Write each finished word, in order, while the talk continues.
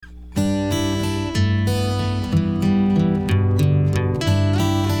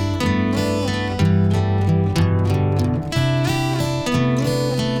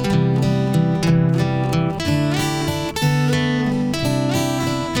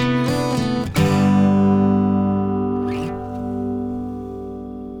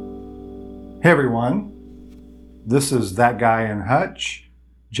Hey everyone, this is That Guy in Hutch,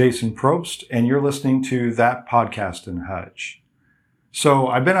 Jason Probst, and you're listening to That Podcast in Hutch. So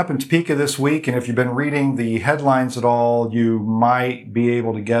I've been up in Topeka this week, and if you've been reading the headlines at all, you might be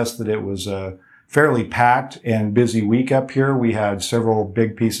able to guess that it was a fairly packed and busy week up here. We had several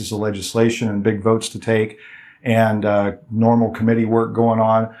big pieces of legislation and big votes to take, and normal committee work going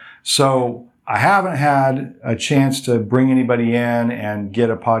on. So I haven't had a chance to bring anybody in and get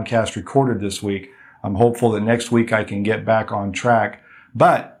a podcast recorded this week. I'm hopeful that next week I can get back on track.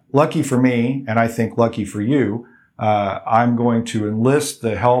 But lucky for me, and I think lucky for you, I'm going to enlist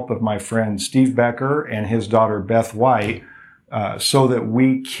the help of my friend Steve Becker and his daughter Beth White so that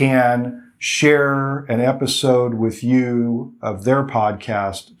we can share an episode with you of their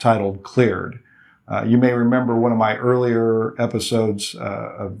podcast titled Cleared. You may remember one of my earlier episodes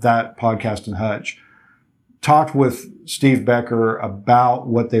of That Podcast in Hutch talked with Steve Becker about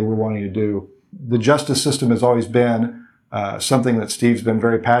what they were wanting to do. The justice system has always been something that Steve's been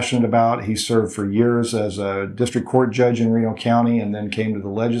very passionate about. He served for years as a district court judge in Reno County and then came to the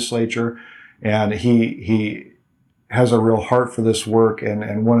legislature. And he has a real heart for this work.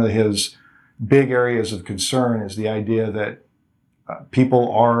 And one of his big areas of concern is the idea that people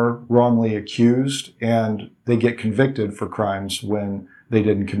are wrongly accused and they get convicted for crimes when they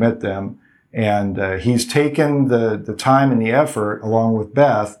didn't commit them. And he's taken the time and the effort, along with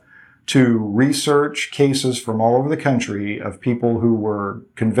Beth, to research cases from all over the country of people who were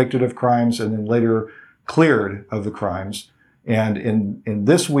convicted of crimes and then later cleared of the crimes. And in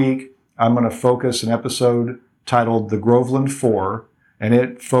this week, I'm going to focus an episode titled The Groveland Four, and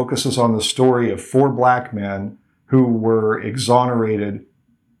it focuses on the story of four black men who were exonerated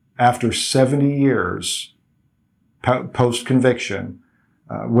after 70 years post-conviction,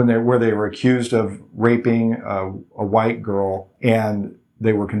 where they were accused of raping a white girl, and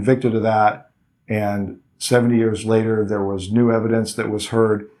they were convicted of that. And 70 years later, there was new evidence that was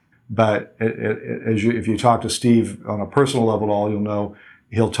heard. But if you talk to Steve on a personal level at all, you'll know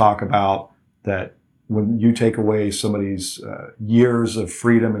he'll talk about that when you take away somebody's years of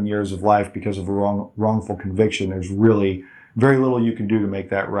freedom and years of life because of a wrongful conviction, there's really very little you can do to make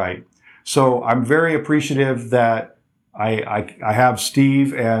that right. So I'm very appreciative that I have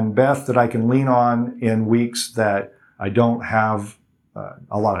Steve and Beth that I can lean on in weeks that I don't have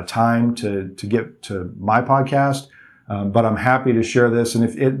a lot of time to get to my podcast. But I'm happy to share this.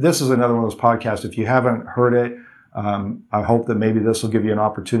 And this is another one of those podcasts, if you haven't heard it, I hope that maybe this will give you an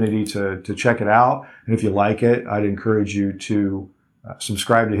opportunity to check it out. And if you like it, I'd encourage you to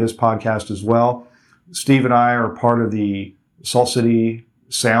subscribe to his podcast as well. Steve and I are part of the Salt City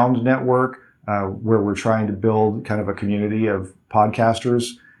Sound Network, where we're trying to build kind of a community of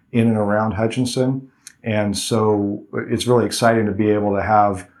podcasters in and around Hutchinson. And so it's really exciting to be able to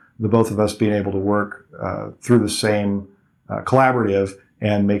have the both of us being able to work through the same collaborative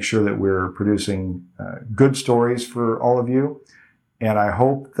and make sure that we're producing good stories for all of you. And I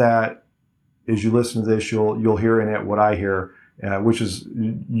hope that as you listen to this, you'll hear in it what I hear, which is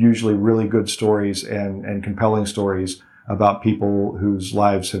usually really good stories and compelling stories about people whose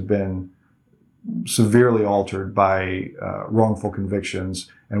lives have been severely altered by wrongful convictions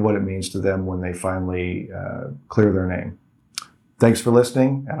and what it means to them when they finally clear their name. Thanks for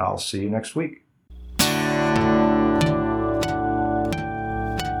listening, and I'll see you next week.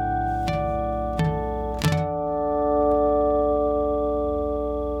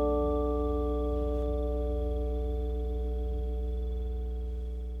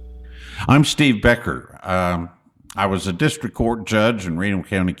 I'm Steve Becker. I was a district court judge in Reno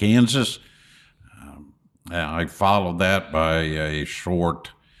County, Kansas. I followed that by a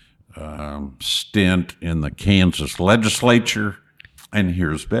short stint in the Kansas legislature. And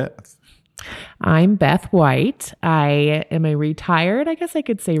here's Beth. I'm Beth White. I am a retired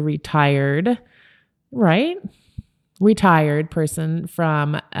person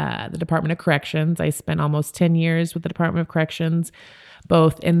from the Department of Corrections. I spent almost 10 years with the Department of Corrections,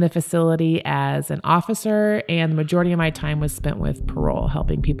 both in the facility as an officer, and the majority of my time was spent with parole,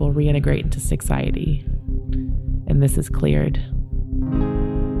 helping people reintegrate into society. And this is Cleared.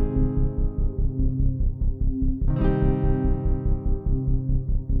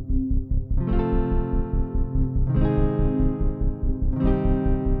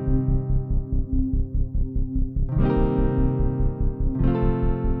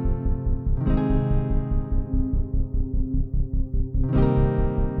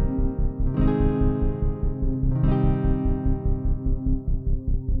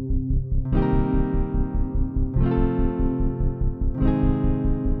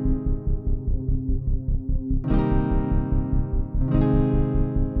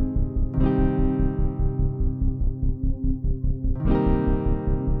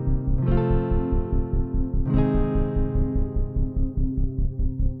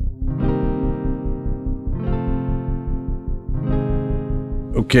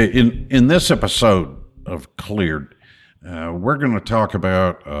 Okay, in this episode of Cleared, we're going to talk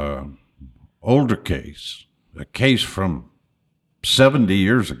about an older case, a case from 70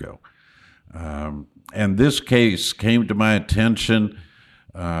 years ago. And this case came to my attention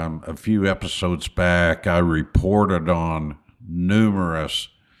a few episodes back. I reported on numerous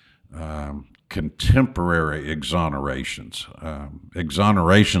contemporary exonerations,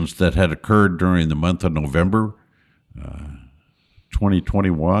 exonerations that had occurred during the month of November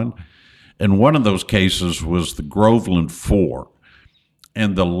 2021. And one of those cases was the Groveland Four.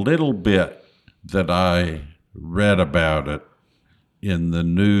 And the little bit that I read about it in the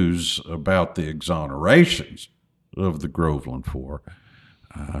news about the exonerations of the Groveland Four,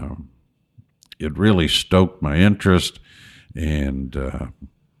 it really stoked my interest, and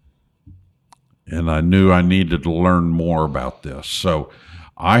I knew I needed to learn more about this. So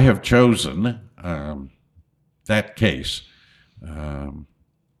I have chosen that case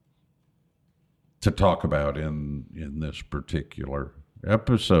to talk about in this particular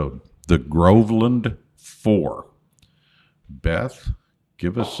episode, the Groveland Four. Beth,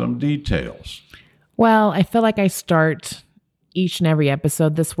 give us some details. Well, I feel like I start each and every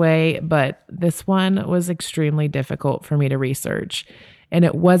episode this way, but this one was extremely difficult for me to research. And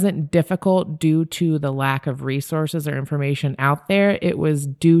it wasn't difficult due to the lack of resources or information out there. It was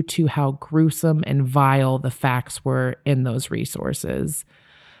due to how gruesome and vile the facts were in those resources.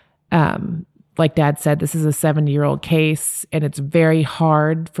 Like Dad said, this is a 70-year-old case, and it's very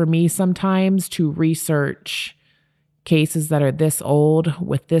hard for me sometimes to research cases that are this old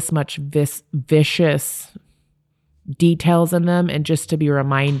with this much vicious details in them, and just to be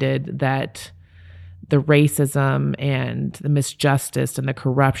reminded that the racism and the misjustice and the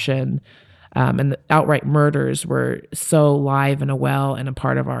corruption and the outright murders were so live and well and a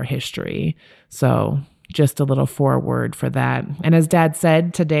part of our history. So just a little foreword for that. And as Dad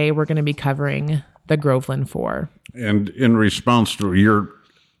said, today we're going to be covering the Groveland Four. And in response to your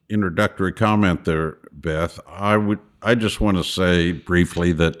introductory comment there, Beth, I just want to say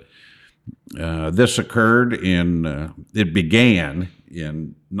briefly that this occurred it began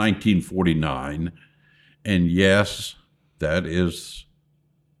in 1949. And yes, that is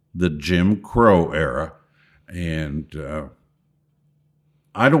the Jim Crow era. And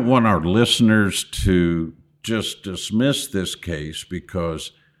I don't want our listeners to just dismiss this case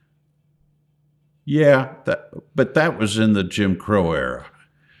because, but that was in the Jim Crow era.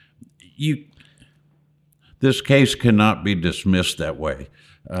 This case cannot be dismissed that way.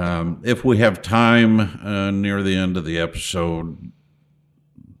 If we have time near the end of the episode,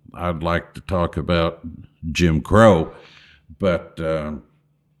 I'd like to talk about Jim Crow, but I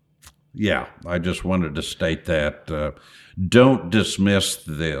just wanted to state that. Don't dismiss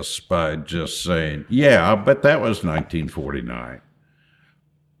this by just saying, but that was 1949.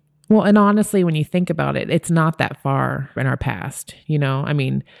 Well, and honestly, when you think about it, it's not that far in our past. You know, I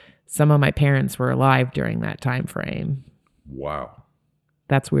mean, some of my parents were alive during that time frame. Wow.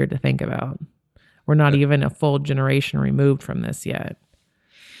 That's weird to think about. We're not even a full generation removed from this yet.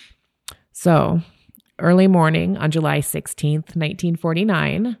 So, early morning on July 16th,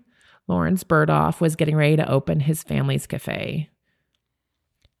 1949, Lawrence Burdoff was getting ready to open his family's cafe.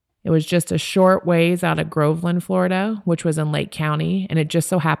 It was just a short ways out of Groveland, Florida, which was in Lake County, and it just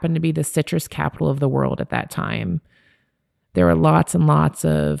so happened to be the citrus capital of the world at that time. There were lots and lots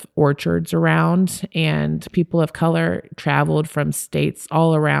of orchards around, and people of color traveled from states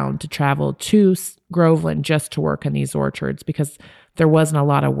all around to travel to Groveland just to work in these orchards because there wasn't a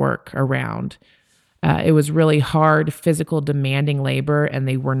lot of work around. It was really hard, physical, demanding labor, and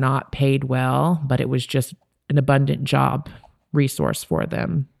they were not paid well, but it was just an abundant job resource for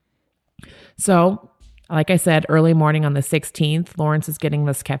them. So, like I said, early morning on the 16th, Lawrence is getting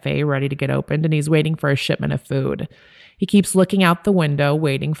this cafe ready to get opened, and he's waiting for a shipment of food. He keeps looking out the window,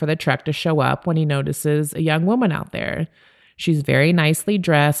 waiting for the truck to show up when he notices a young woman out there. She's very nicely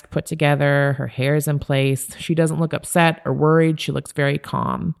dressed, put together, her hair's in place. She doesn't look upset or worried. She looks very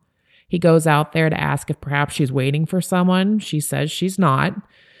calm. He goes out there to ask if perhaps she's waiting for someone. She says she's not,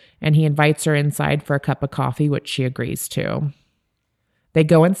 and he invites her inside for a cup of coffee, which she agrees to. They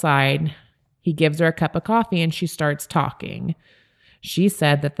go inside. He gives her a cup of coffee, and she starts talking. She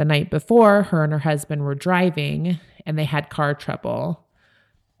said that the night before, her and her husband were driving, and they had car trouble.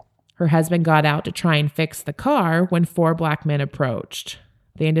 Her husband got out to try and fix the car when 4 black men approached.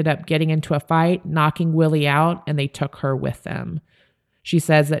 They ended up getting into a fight, knocking Willie out, and they took her with them. She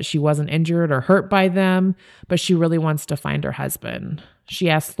says that she wasn't injured or hurt by them, but she really wants to find her husband. She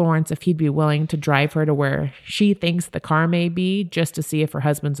asks Lawrence if he'd be willing to drive her to where she thinks the car may be, just to see if her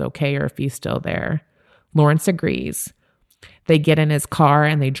husband's okay or if he's still there. Lawrence agrees. They get in his car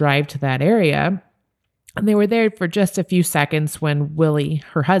and they drive to that area. And they were there for just a few seconds when Willie,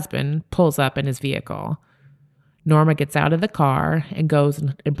 her husband, pulls up in his vehicle. Norma gets out of the car and goes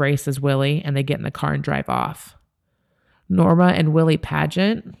and embraces Willie, and they get in the car and drive off. Norma and Willie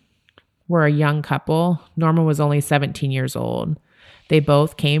Pageant were a young couple. Norma was only 17 years old. They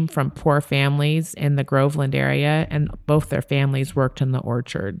both came from poor families in the Groveland area, and both their families worked in the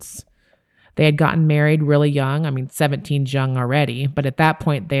orchards. They had gotten married really young. 17's young already, but at that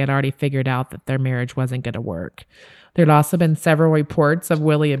point, they had already figured out that their marriage wasn't going to work. There had also been several reports of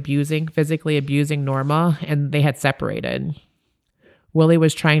Willie physically abusing Norma, and they had separated. Willie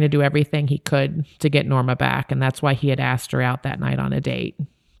was trying to do everything he could to get Norma back, and that's why he had asked her out that night on a date.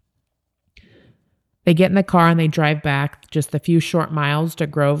 They get in the car and they drive back just a few short miles to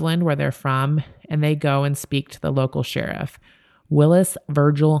Groveland, where they're from, and they go and speak to the local sheriff, Willis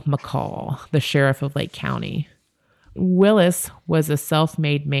Virgil McCall, the sheriff of Lake County. Willis was a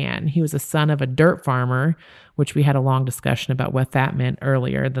self-made man. He was a son of a dirt farmer, which we had a long discussion about what that meant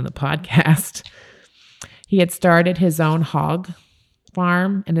earlier than the podcast. He had started his own hog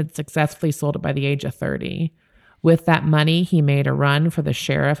farm and had successfully sold it by the age of 30. With that money, he made a run for the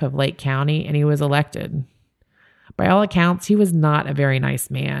sheriff of Lake County, and he was elected. By all accounts, he was not a very nice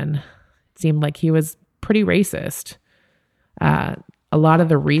man. It seemed like he was pretty racist. A lot of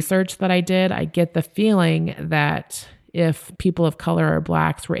the research that I did, I get the feeling that if people of color or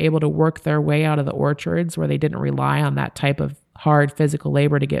blacks were able to work their way out of the orchards where they didn't rely on that type of hard physical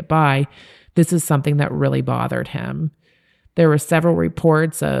labor to get by, this is something that really bothered him. There were several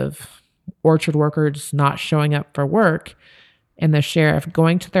reports of orchard workers not showing up for work and the sheriff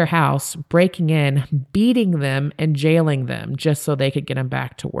going to their house, breaking in, beating them, and jailing them just so they could get them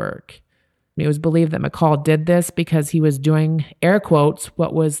back to work. It was believed that McCall did this because he was doing, air quotes,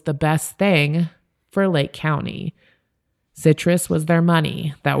 what was the best thing for Lake County. Citrus was their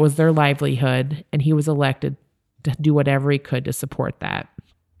money. That was their livelihood, and he was elected to do whatever he could to support that.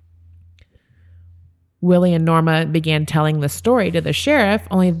 Willie and Norma began telling the story to the sheriff,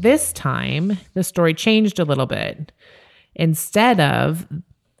 only this time the story changed a little bit. Instead of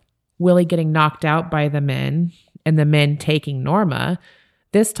Willie getting knocked out by the men and the men taking Norma,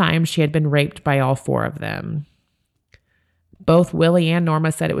 this time she had been raped by all four of them. Both Willie and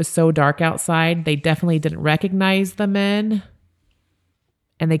Norma said it was so dark outside, they definitely didn't recognize the men,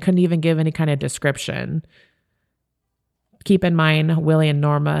 and they couldn't even give any kind of description. Keep in mind, Willie and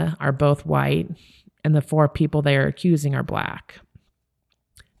Norma are both white, and the four people they are accusing are black.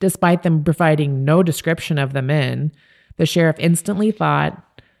 Despite them providing no description of the men, the sheriff instantly thought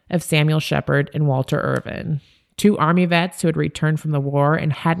of Samuel Shepard and Walter Irvin, two Army vets who had returned from the war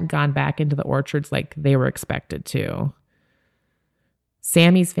and hadn't gone back into the orchards like they were expected to.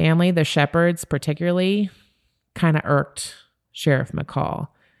 Sammy's family, the Shepards particularly, kind of irked Sheriff McCall.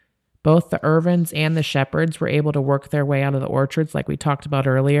 Both the Irvins and the Shepards were able to work their way out of the orchards like we talked about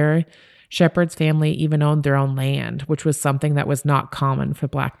earlier. Shepard's family even owned their own land, which was something that was not common for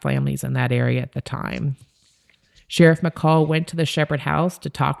black families in that area at the time. Sheriff McCall went to the Shepard house to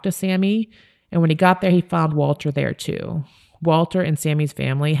talk to Sammy, and when he got there, he found Walter there too. Walter and Sammy's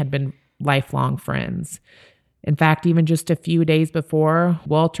family had been lifelong friends. In fact, even just a few days before,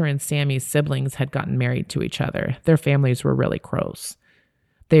 Walter and Sammy's siblings had gotten married to each other. Their families were really close.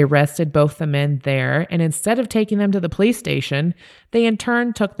 They arrested both the men there, and instead of taking them to the police station, they in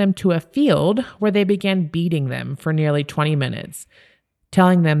turn took them to a field where they began beating them for nearly 20 minutes,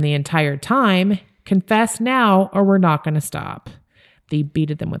 telling them the entire time, "Confess now or we're not going to stop." They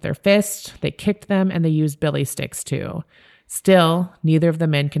beat them with their fists, they kicked them, and they used billy sticks too. Still, neither of the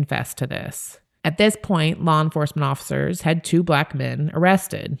men confessed to this. At this point, law enforcement officers had two black men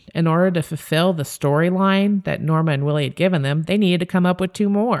arrested. In order to fulfill the storyline that Norma and Willie had given them, they needed to come up with two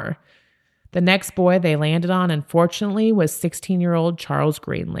more. The next boy they landed on, unfortunately, was 16-year-old Charles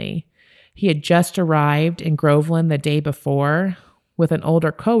Greenlee. He had just arrived in Groveland the day before with an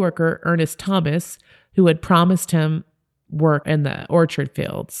older coworker, Ernest Thomas, who had promised him work in the orchard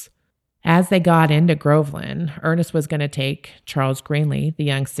fields. As they got into Groveland, Ernest was going to take Charles Greenlee, the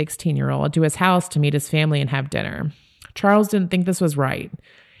young 16-year-old, to his house to meet his family and have dinner. Charles didn't think this was right.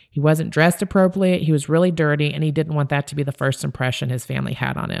 He wasn't dressed appropriate, he was really dirty, and he didn't want that to be the first impression his family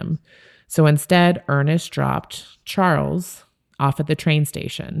had on him. So instead, Ernest dropped Charles off at the train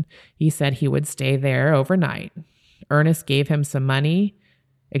station. He said he would stay there overnight. Ernest gave him some money.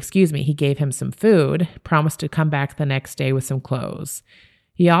 He gave him some food, promised to come back the next day with some clothes.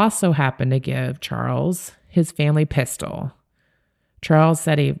 He also happened to give Charles his family pistol. Charles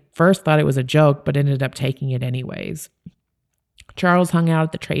said he first thought it was a joke, but ended up taking it anyways. Charles hung out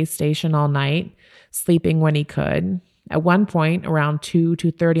at the train station all night, sleeping when he could. At one point, around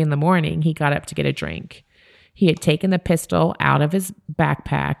 2:30 in the morning, he got up to get a drink. He had taken the pistol out of his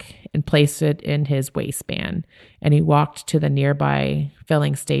backpack and placed it in his waistband, and he walked to the nearby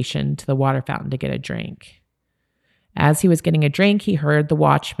filling station to the water fountain to get a drink. As he was getting a drink, he heard the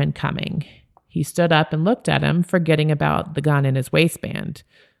watchman coming. He stood up and looked at him, forgetting about the gun in his waistband.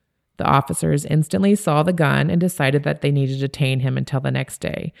 The officers instantly saw the gun and decided that they needed to detain him until the next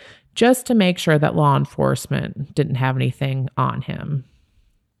day, just to make sure that law enforcement didn't have anything on him.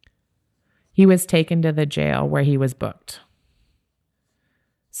 He was taken to the jail where he was booked.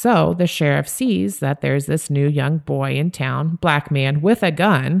 So the sheriff sees that there's this new young boy in town, black man with a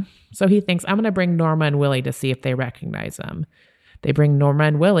gun. So he thinks, I'm going to bring Norma and Willie to see if they recognize him. They bring Norma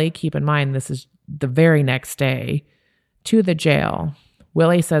and Willie, keep in mind this is the very next day, to the jail.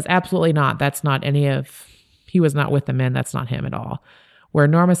 Willie says, absolutely not. That's not he was not with the men. That's not him at all. Where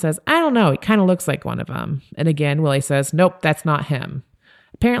Norma says, I don't know. He kind of looks like one of them. And again, Willie says, nope, that's not him.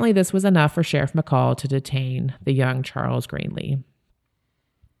 Apparently, this was enough for Sheriff McCall to detain the young Charles Greenlee.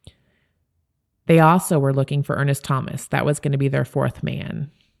 They also were looking for Ernest Thomas. That was going to be their fourth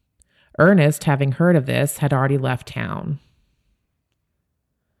man. Ernest, having heard of this, had already left town.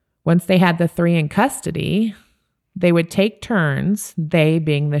 Once they had the three in custody, they would take turns, they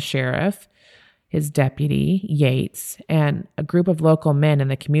being the sheriff, his deputy, Yates, and a group of local men in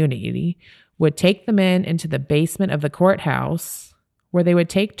the community would take the men into the basement of the courthouse, where they would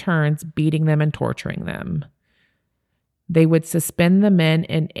take turns beating them and torturing them. They would suspend the men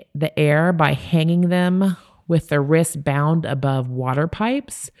in the air by hanging them with their wrists bound above water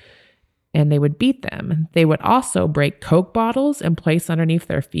pipes, and they would beat them. They would also break Coke bottles and place underneath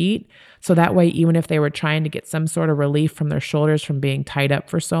their feet, so that way, even if they were trying to get some sort of relief from their shoulders from being tied up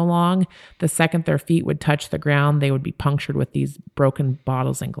for so long, the second their feet would touch the ground, they would be punctured with these broken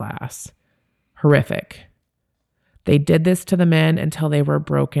bottles and glass. Horrific. They did this to the men until they were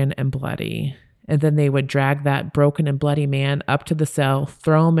broken and bloody. And then they would drag that broken and bloody man up to the cell,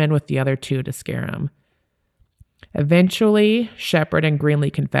 throw him in with the other two to scare him. Eventually, Shepard and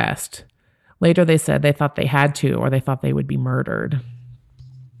Greenlee confessed. Later, they said they thought they had to, or they thought they would be murdered.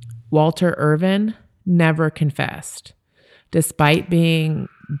 Walter Irvin never confessed. Despite being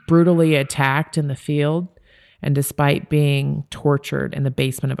brutally attacked in the field and despite being tortured in the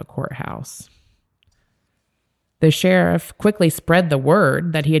basement of a courthouse. The sheriff quickly spread the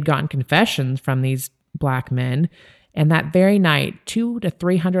word that he had gotten confessions from these black men, and that very night, 200 to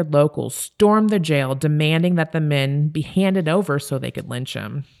 300 locals stormed the jail, demanding that the men be handed over so they could lynch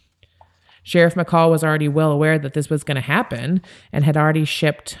him. Sheriff McCall was already well aware that this was going to happen and had already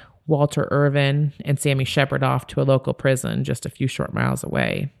shipped Walter Irvin and Sammy Shepard off to a local prison just a few short miles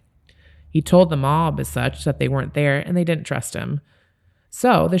away. He told the mob as such that they weren't there and they didn't trust him.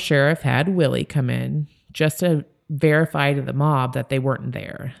 So the sheriff had Willie come in just to verify to the mob that they weren't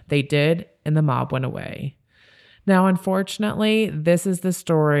there. They did, and the mob went away. Now, unfortunately, this is the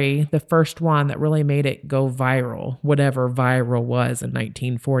story, the first one that really made it go viral, whatever viral was in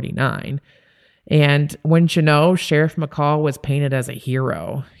 1949. And wouldn't you know, Sheriff McCall was painted as a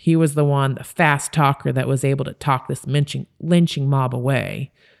hero. He was the one, the fast talker that was able to talk this lynching mob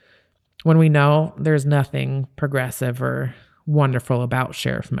away. When we know there's nothing progressive or wonderful about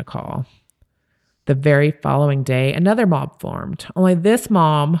Sheriff McCall. The very following day, another mob formed, only this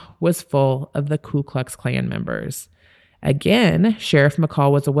mob was full of the Ku Klux Klan members. Again, Sheriff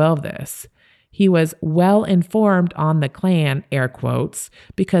McCall was aware of this. He was well informed on the Klan, air quotes,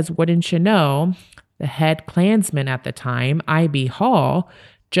 because wouldn't you know, the head Klansman at the time, I.B. Hall,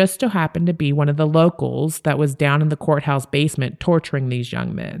 just so happened to be one of the locals that was down in the courthouse basement torturing these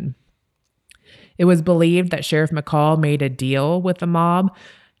young men. It was believed that Sheriff McCall made a deal with the mob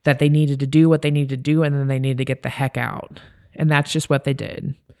that they needed to do what they needed to do, and then they needed to get the heck out. And that's just what they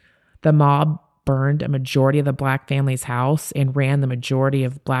did. The mob burned a majority of the black family's house and ran the majority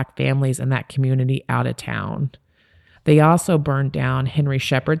of black families in that community out of town. They also burned down Henry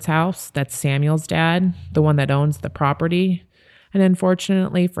Shepard's house. That's Samuel's dad, the one that owns the property. And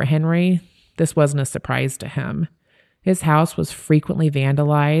unfortunately for Henry, this wasn't a surprise to him. His house was frequently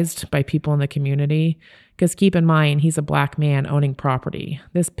vandalized by people in the community because keep in mind, he's a black man owning property.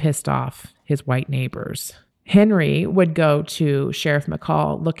 This pissed off his white neighbors. Henry would go to Sheriff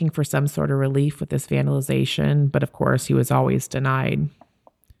McCall looking for some sort of relief with this vandalization, but of course he was always denied.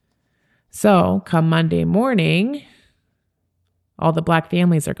 So come Monday morning, all the black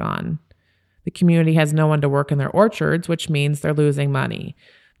families are gone. The community has no one to work in their orchards, which means they're losing money.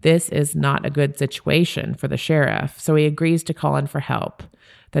 This is not a good situation for the sheriff, so he agrees to call in for help.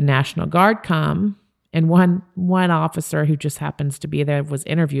 The National Guard come, And one officer who just happens to be there was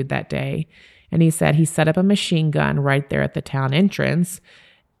interviewed that day. And he said he set up a machine gun right there at the town entrance.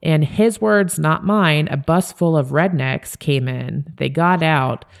 And his words, not mine, a bus full of rednecks came in. They got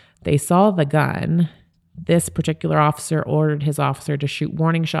out. They saw the gun. This particular officer ordered his officer to shoot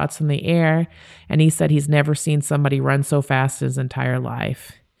warning shots in the air. And he said he's never seen somebody run so fast in his entire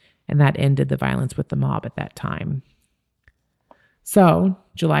life. And that ended the violence with the mob at that time. So,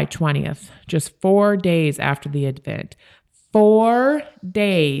 July 20th, just 4 days after the event, 4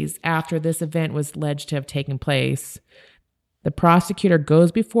 days after this event was alleged to have taken place, the prosecutor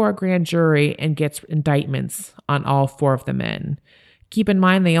goes before a grand jury and gets indictments on all 4 of the men. Keep in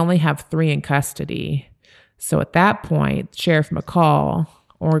mind, they only have 3 in custody. So at that point, Sheriff McCall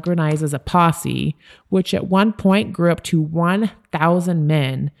organizes a posse, which at one point grew up to 1,000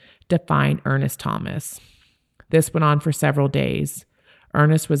 men to find Ernest Thomas. This went on for several days.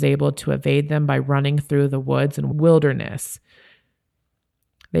 Ernest was able to evade them by running through the woods and wilderness.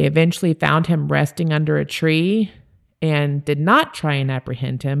 They eventually found him resting under a tree and did not try and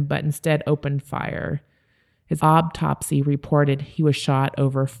apprehend him, but instead opened fire. His autopsy reported he was shot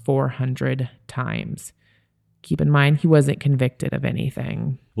over 400 times. Keep in mind, he wasn't convicted of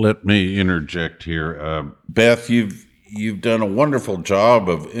anything. Let me interject here. Beth, you've done a wonderful job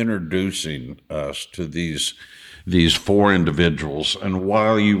of introducing us to these 4 individuals, and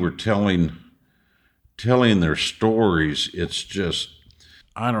while you were telling their stories, it's just,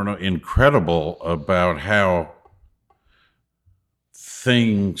 I don't know, incredible about how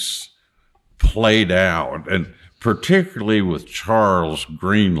things played out, and particularly with Charles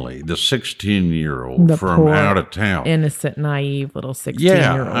Greenlee, the 16-year-old from out of town. Innocent, naive little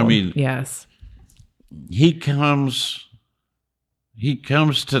 16-year-old. Yeah, I mean, yes. He comes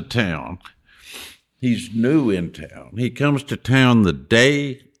to town. He's new in town. He comes to town the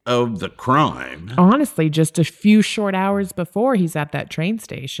day of the crime. Honestly, just a few short hours before he's at that train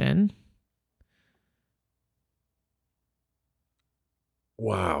station.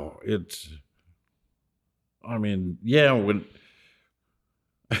 Wow. When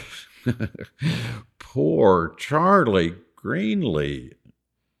poor Charlie Greenlee,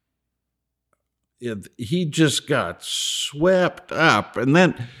 he just got swept up. And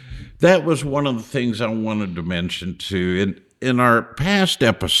then that was one of the things I wanted to mention too. In our past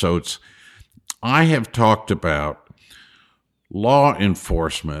episodes, I have talked about law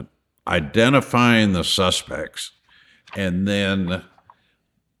enforcement identifying the suspects, and then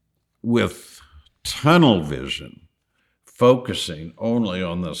with tunnel vision, focusing only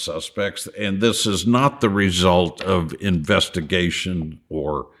on the suspects. And this is not the result of investigation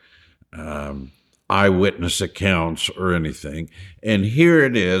or eyewitness accounts or anything. And here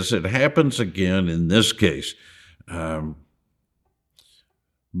it is. It happens again in this case. Sheriff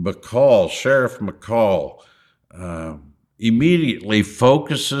McCall immediately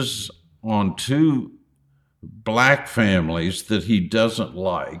focuses on 2 black families that he doesn't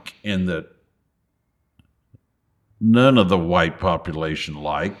like and that none of the white population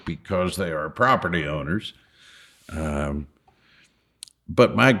like because they are property owners. But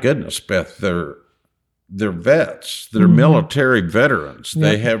my goodness, Beth, they're vets. They're military veterans. Yep.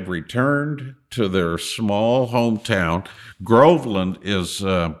 They have returned to their small hometown. Groveland is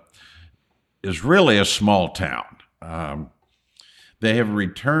really a small town. They have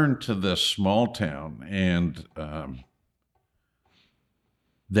returned to this small town, and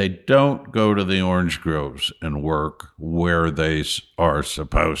they don't go to the orange groves and work where they are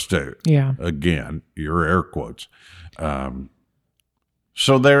supposed to. Yeah. Again, your air quotes.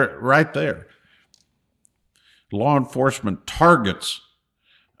 So they're right there. Law enforcement targets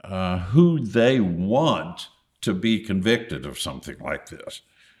who they want to be convicted of something like this.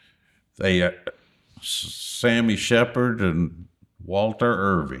 They, Sammy Shepard and Walter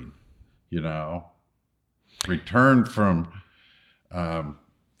Irving, returned from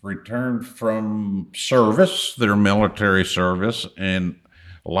service, their military service, and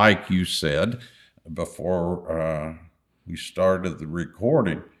like you said before we started the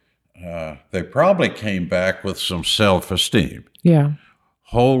recording, they probably came back with some self-esteem. Yeah.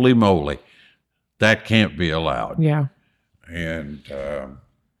 Holy moly, that can't be allowed. Yeah. And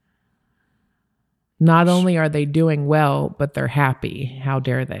not only are they doing well, but they're happy. How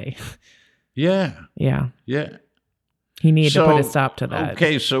dare they? Yeah. Yeah. Yeah. He needed to put a stop to that.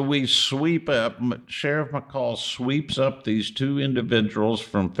 Okay, so we sweep up, Sheriff McCall sweeps up these 2 individuals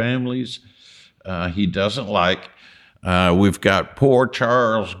from families he doesn't like. We've got poor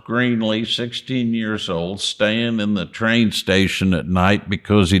Charles Greenlee, 16 years old, staying in the train station at night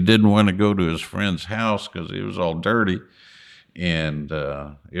because he didn't want to go to his friend's house because he was all dirty. And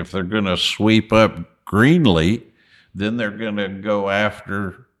if they're going to sweep up Greenlee, then they're going to go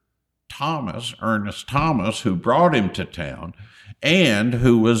after Ernest Thomas, who brought him to town and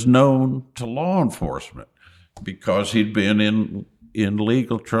who was known to law enforcement because he'd been in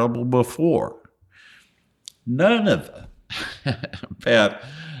legal trouble before. None of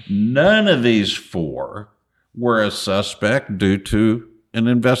these four were a suspect due to an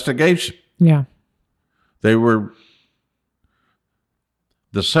investigation. Yeah. The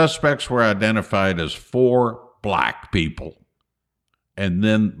suspects were identified as 4 black people, and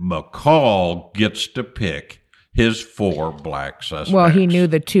then McCall gets to pick his 4 black suspects. Well, he knew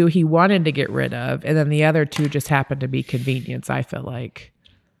the 2 he wanted to get rid of, and then the other 2 just happened to be convenience, I feel like.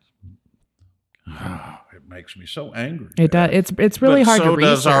 It makes me so angry. It does. It's really hard to research. So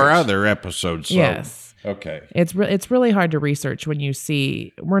does our other episodes. So. Yes. Okay. It's really hard to research when you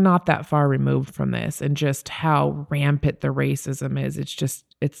see we're not that far removed from this and just how rampant the racism is. It's just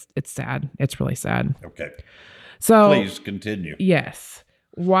it's sad. It's really sad. Okay. So please continue. Yes.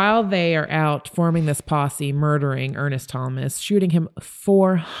 While they are out forming this posse, murdering Ernest Thomas, shooting him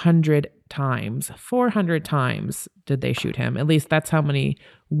 400 times. 400 times did they shoot him. At least that's how many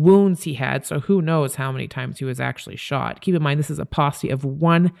wounds he had. So who knows how many times he was actually shot. Keep in mind, this is a posse of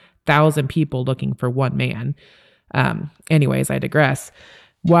 1,000 people looking for one man. Anyways, I digress.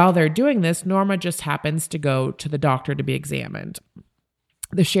 While they're doing this, Norma just happens to go to the doctor to be examined.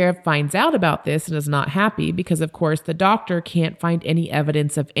 The sheriff finds out about this and is not happy because, of course, the doctor can't find any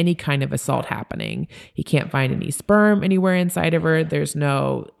evidence of any kind of assault happening. He can't find any sperm anywhere inside of her. There's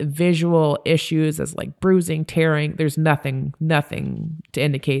no visual issues as like bruising, tearing. There's nothing to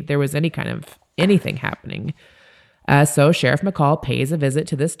indicate there was any kind of anything happening. So Sheriff McCall pays a visit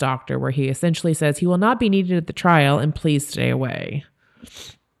to this doctor where he essentially says he will not be needed at the trial and please stay away.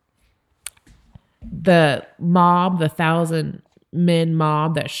 The mob, the 1,000-man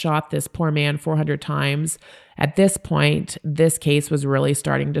mob that shot this poor man 400 times, at this point, this case was really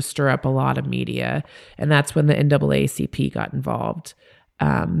starting to stir up a lot of media. And that's when the NAACP got involved.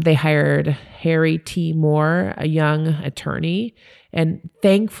 They hired Harry T. Moore, a young attorney. And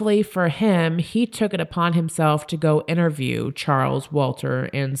thankfully for him, he took it upon himself to go interview Charles, Walter,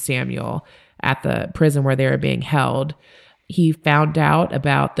 and Samuel at the prison where they were being held. He found out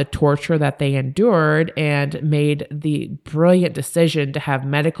about the torture that they endured and made the brilliant decision to have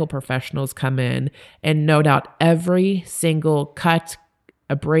medical professionals come in and note out every single cut,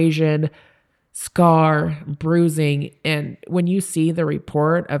 abrasion, scar, bruising. And when you see the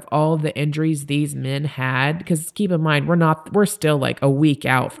report of all of the injuries these men had, because keep in mind, we're still like a week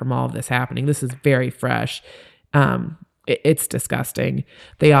out from all of this happening. This is very fresh. It's disgusting.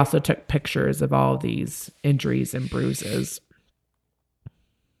 They also took pictures of all of these injuries and bruises.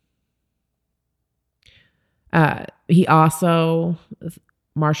 Marshall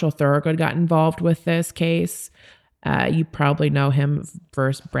Thorogood got involved with this case. You probably know him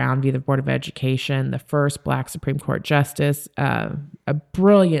first, Brown v. the Board of Education, the first Black Supreme Court justice, a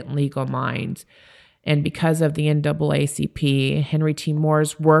brilliant legal mind. And because of the NAACP, Henry T.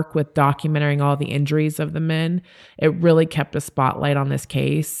 Moore's work with documenting all the injuries of the men, it really kept a spotlight on this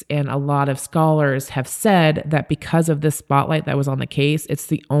case. And a lot of scholars have said that because of this spotlight that was on the case, it's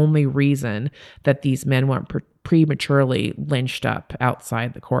the only reason that these men weren't prematurely lynched up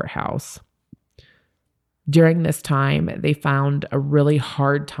outside the courthouse. During this time, they found a really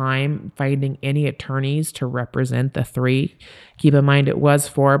hard time finding any attorneys to represent the 3. Keep in mind, it was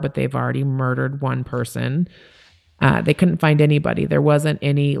 4, but they've already murdered 1 person. They couldn't find anybody. There wasn't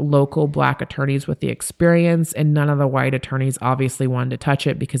any local Black attorneys with the experience, and none of the white attorneys obviously wanted to touch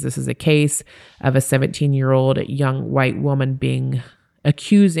it because this is a case of a 17-year-old young white woman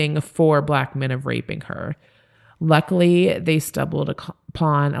accusing 4 Black men of raping her. Luckily, they stumbled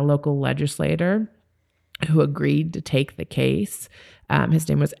upon a local legislator who agreed to take the case. His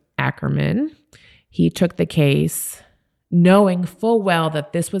name was Ackerman. He took the case knowing full well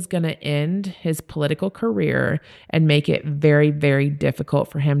that this was going to end his political career and make it very, very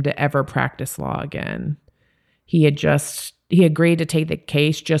difficult for him to ever practice law again. He agreed to take the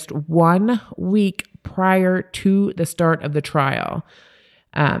case just 1 week prior to the start of the trial.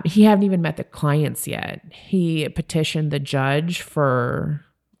 He hadn't even met the clients yet. He petitioned the judge for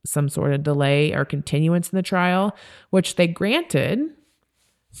some sort of delay or continuance in the trial, which they granted.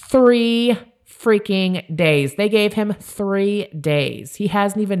 3 freaking days. They gave him 3 days. He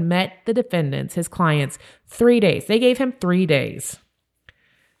hasn't even met the defendants, his clients. 3 days. They gave him 3 days.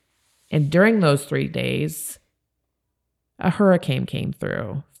 And during those 3 days, a hurricane came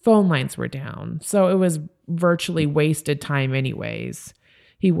through. Phone lines were down. So it was virtually wasted time anyways.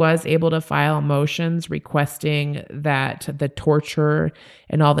 He was able to file motions requesting that the torture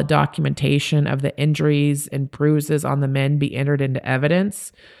and all the documentation of the injuries and bruises on the men be entered into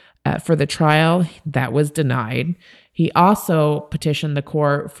evidence for the trial. That was denied. He also petitioned the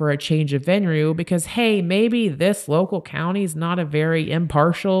court for a change of venue because, hey, maybe this local county is not a very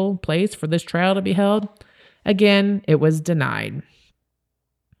impartial place for this trial to be held. Again, it was denied.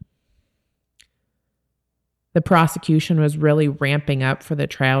 The prosecution was really ramping up for the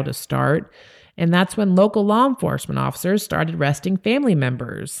trial to start, and that's when local law enforcement officers started arresting family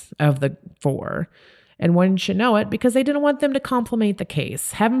members of the four. And wouldn't you know it, because they didn't want them to complicate the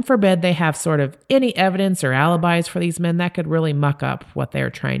case. Heaven forbid they have sort of any evidence or alibis for these men that could really muck up what they're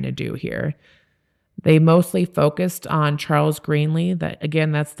trying to do here. They mostly focused on Charles Greenlee.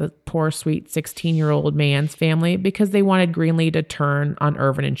 That's the poor, sweet 16-year-old man's family, because they wanted Greenlee to turn on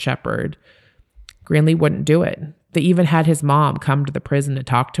Irvin and Shepard. Greenlee wouldn't do it. They even had his mom come to the prison to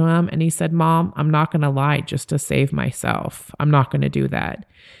talk to him, and he said, "Mom, I'm not going to lie just to save myself. I'm not going to do that."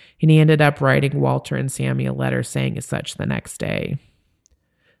 And he ended up writing Walter and Sammy a letter saying as such the next day.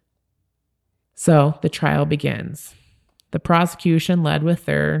 So the trial begins. The prosecution led with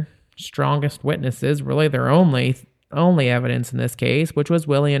their strongest witnesses, really their only evidence in this case, which was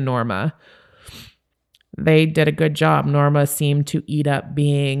Willie and Norma. They did a good job. Norma seemed to eat up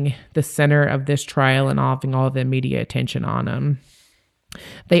being the center of this trial and having all the media attention on him.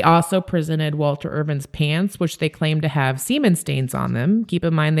 They also presented Walter Irvin's pants, which they claimed to have semen stains on them. Keep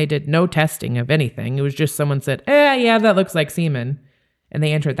in mind, they did no testing of anything. It was just someone said, yeah, that looks like semen. And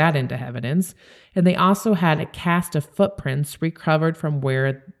they entered that into evidence. And they also had a cast of footprints recovered from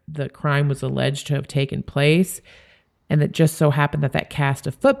where the crime was alleged to have taken place. And it just so happened that cast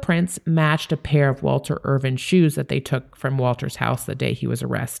of footprints matched a pair of Walter Irvin's shoes that they took from Walter's house the day he was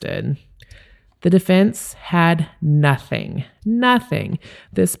arrested. The defense had nothing.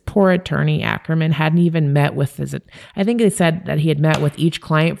 This poor attorney, Ackerman, hadn't even met with I think they said that he had met with each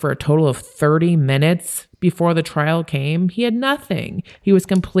client for a total of 30 minutes before the trial came. He had nothing. He was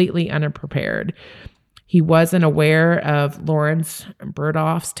completely unprepared. He wasn't aware of Lawrence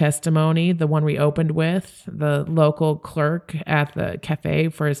Burdoff's testimony, the one we opened with, the local clerk at the cafe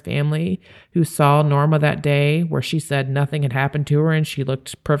for his family who saw Norma that day, where she said nothing had happened to her and she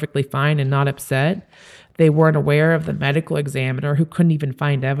looked perfectly fine and not upset. They weren't aware of the medical examiner who couldn't even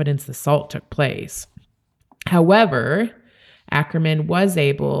find evidence the assault took place. However, Ackerman was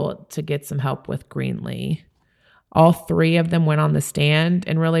able to get some help with Greenlee. All three of them went on the stand,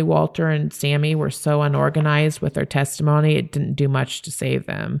 and really Walter and Sammy were so unorganized with their testimony, it didn't do much to save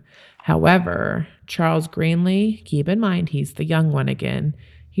them. However, Charles Greenlee, keep in mind, he's the young one again,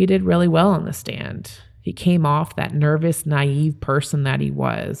 he did really well on the stand. He came off that nervous, naive person that he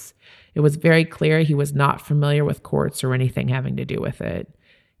was. It was very clear he was not familiar with courts or anything having to do with it.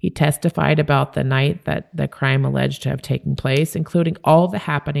 He testified about the night that the crime alleged to have taken place, including all the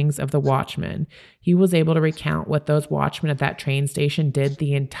happenings of the watchmen. He was able to recount what those watchmen at that train station did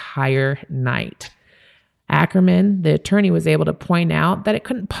the entire night. Ackerman, the attorney, was able to point out that it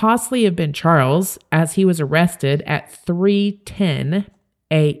couldn't possibly have been Charles, as he was arrested at 3:10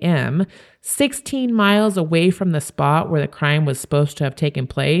 a.m., 16 miles away from the spot where the crime was supposed to have taken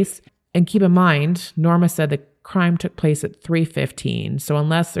place. And keep in mind, Norma said the crime took place at 3:15. So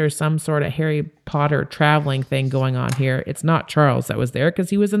unless there's some sort of Harry Potter traveling thing going on here, it's not Charles that was there because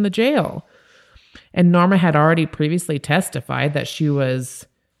he was in the jail. And Norma had already previously testified that she was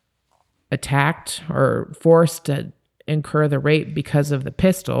attacked or forced to incur the rape because of the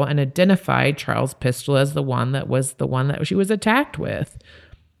pistol, and identified Charles' pistol as the one that she was attacked with.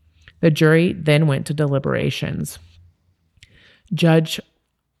 The jury then went to deliberations. Judge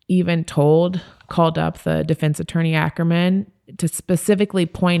even called up the defense attorney Ackerman to specifically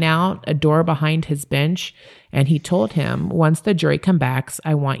point out a door behind his bench. And he told him, once the jury come back,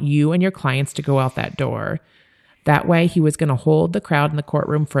 I want you and your clients to go out that door. That way he was going to hold the crowd in the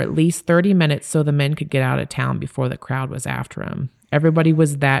courtroom for at least 30 minutes so the men could get out of town before the crowd was after him. Everybody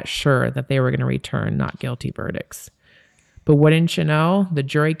was that sure that they were going to return not guilty verdicts. But wouldn't you know, the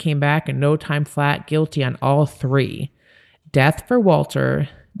jury came back in no time flat, guilty on all three. Death for Walter,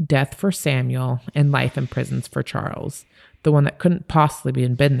 death for Samuel, and life in prison for Charles, the one that couldn't possibly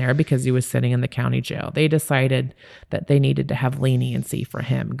have been there because he was sitting in the county jail. They decided that they needed to have leniency for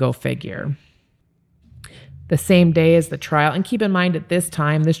him. Go figure. The same day as the trial, and keep in mind at this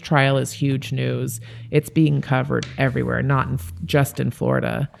time, this trial is huge news. It's being covered everywhere, not just in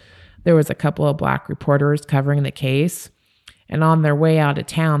Florida. There was a couple of black reporters covering the case, and on their way out of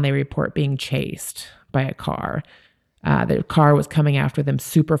town, they report being chased by a car. The car was coming after them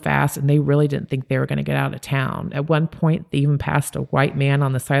super fast, and they really didn't think they were going to get out of town. At one point, they even passed a white man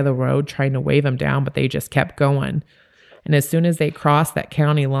on the side of the road trying to wave him down, but they just kept going. And as soon as they crossed that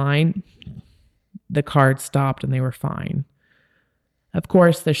county line, the car stopped and they were fine. Of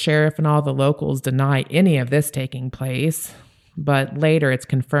course, the sheriff and all the locals deny any of this taking place, but later it's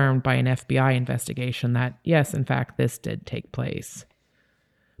confirmed by an FBI investigation that, yes, in fact, this did take place.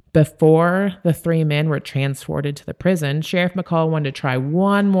 Before the three men were transported to the prison, Sheriff McCall wanted to try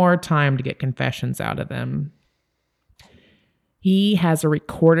one more time to get confessions out of them. He has a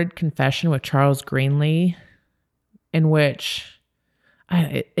recorded confession with Charles Greenlee in which,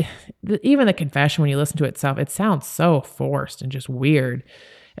 even the confession, when you listen to it itself, it sounds so forced and just weird.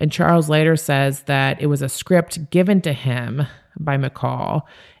 And Charles later says that it was a script given to him by McCall,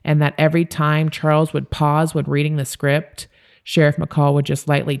 and that every time Charles would pause when reading the script, Sheriff McCall would just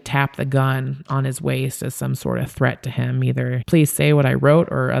lightly tap the gun on his waist as some sort of threat to him, either please say what I wrote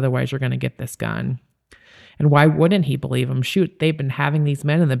or otherwise you're going to get this gun. And why wouldn't he believe him? Shoot, they've been having these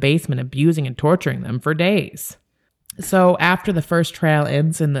men in the basement abusing and torturing them for days. So after the first trial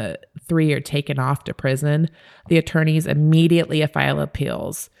ends and the three are taken off to prison, the attorneys immediately file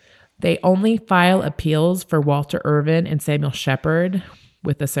appeals. They only file appeals for Walter Irvin and Samuel Shepard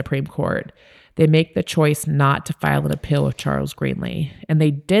with the Supreme Court. They make the choice not to file an appeal with Charles Greenlee. And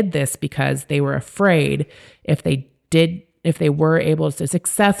they did this because they were afraid if they were able to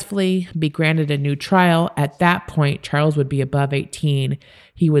successfully be granted a new trial, at that point, Charles would be above 18.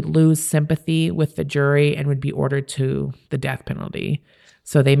 He would lose sympathy with the jury and would be ordered to the death penalty.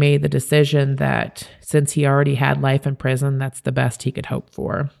 So they made the decision that since he already had life in prison, that's the best he could hope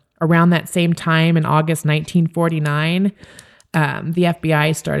for. Around that same time, in August 1949, the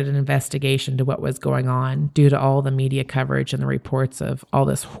FBI started an investigation to what was going on due to all the media coverage and the reports of all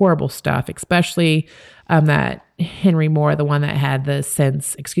this horrible stuff, especially that Harry Moore, that had the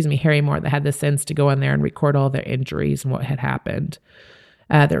sense to go in there and record all their injuries and what had happened.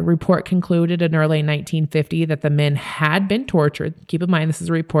 The report concluded in early 1950 that the men had been tortured. Keep in mind, this is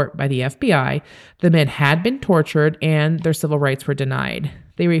a report by the FBI. The men had been tortured and their civil rights were denied.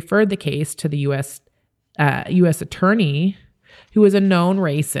 They referred the case to the U.S. attorney, who was a known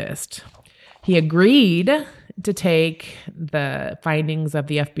racist. He agreed to take the findings of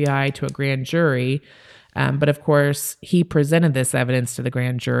the FBI to a grand jury, but of course, he presented this evidence to the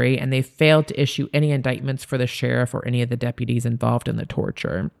grand jury, and they failed to issue any indictments for the sheriff or any of the deputies involved in the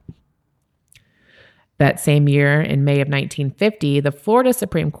torture. That same year, in May of 1950, the Florida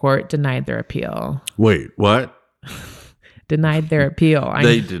Supreme Court denied their appeal. Wait, what? Denied their appeal.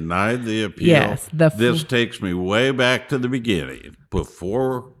 They denied the appeal? Yes. This takes me way back to the beginning.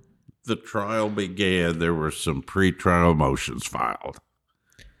 Before the trial began, there were some pretrial motions filed.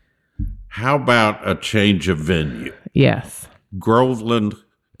 How about a change of venue? Yes. Groveland,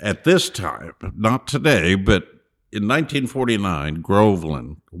 at this time, not today, but in 1949,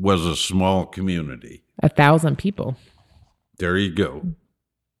 Groveland was a small community. 1,000 people. There you go.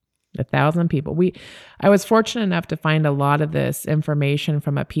 1,000 people. I was fortunate enough to find a lot of this information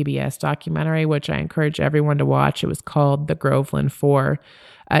from a PBS documentary, which I encourage everyone to watch. It was called The Groveland Four.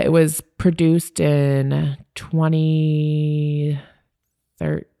 It was produced in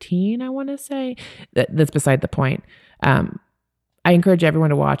 2013, I want to say. That's beside the point. I encourage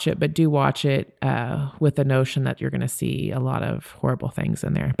everyone to watch it, but do watch it with the notion that you're going to see a lot of horrible things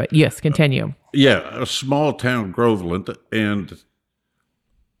in there. But yes, continue. A small town, Groveland, and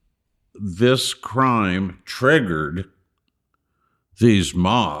this crime triggered these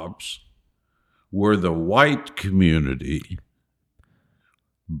mobs where the white community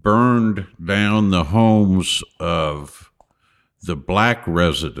burned down the homes of the black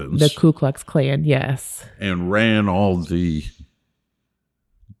residents. The Ku Klux Klan, yes. And ran the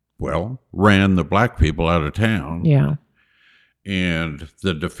black people out of town. Yeah. And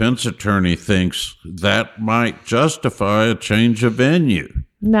the defense attorney thinks that might justify a change of venue.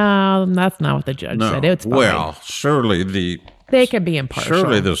 No, that's not what the judge said. It's fine. Well, surely they can be impartial.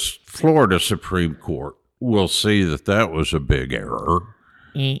 Surely the Florida Supreme Court will see that was a big error.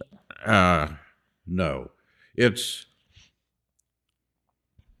 No, it's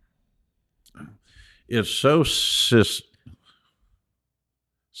so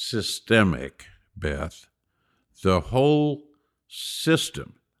systemic, Beth. The whole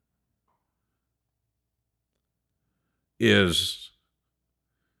system is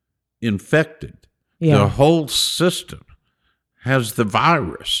infected. Yeah. The whole system has the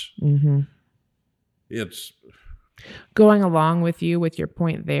virus. Mm-hmm. It's going along with your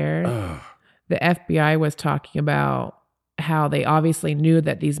point there. The FBI was talking about how they obviously knew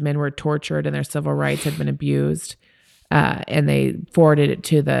that these men were tortured and their civil rights had been abused. And they forwarded it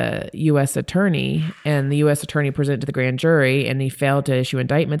to the U.S. attorney, and the U.S. attorney presented it to the grand jury, and he failed to issue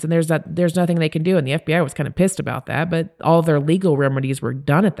indictments. And there's nothing they can do. And the FBI was kind of pissed about that, but all of their legal remedies were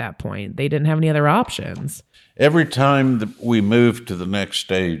done at that point. They didn't have any other options. Every time that we move to the next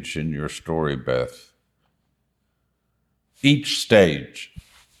stage in your story, Beth, each stage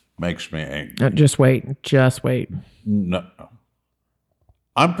makes me angry. Just wait. No.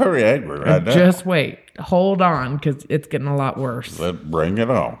 I'm pretty angry right now. Just wait. Hold on, because it's getting a lot worse. Bring it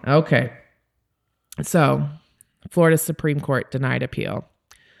on. Okay. So, Florida Supreme Court denied appeal.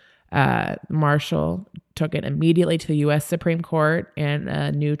 Marshall took it immediately to the U.S. Supreme Court, and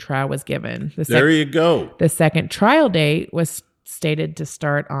a new trial was given. There you go. The second trial date was stated to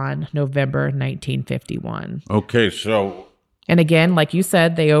start on November 1951. Okay, so... And again, like you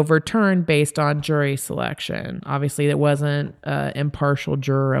said, they overturned based on jury selection. Obviously, it wasn't an impartial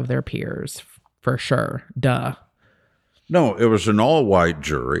juror of their peers, for sure. Duh. No, it was an all-white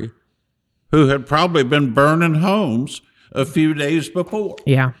jury who had probably been burning homes a few days before.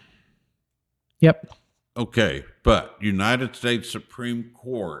 Yeah. Yep. Okay, but United States Supreme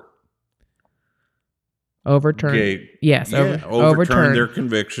Court overturned. Overturned their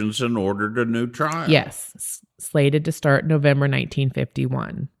convictions and ordered a new trial. Yes, slated to start November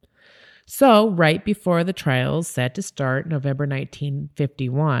 1951. So, right before the trials set to start November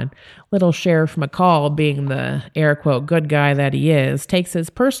 1951, little Sheriff McCall, being the air quote good guy that he is, takes his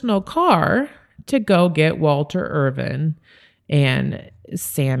personal car to go get Walter Irvin and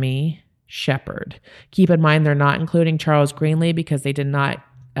Sammy Shepard. Keep in mind, they're not including Charles Greenlee because they did not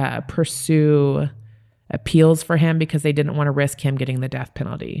pursue appeals for him because they didn't want to risk him getting the death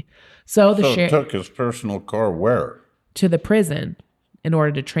penalty. So the sheriff took his personal car where? To the prison in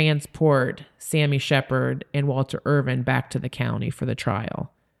order to transport Sammy Shepard and Walter Irvin back to the county for the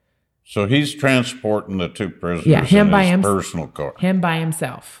trial. So he's transporting the two prisoners in his personal car. Him by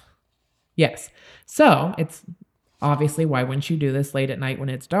himself. Yes. So it's obviously, why wouldn't you do this late at night when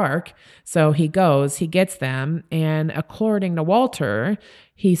it's dark? So he gets them, and according to Walter,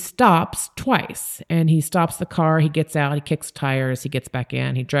 he stops twice. And he stops the car, he gets out, he kicks tires, he gets back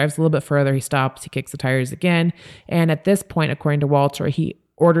in, he drives a little bit further, he stops, he kicks the tires again. And at this point, according to Walter, he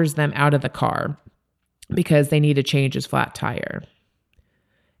orders them out of the car because they need to change his flat tire.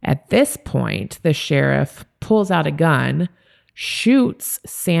 At this point, the sheriff pulls out a gun, shoots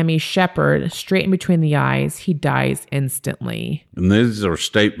Sammy Shepard straight in between the eyes. He dies instantly. And these are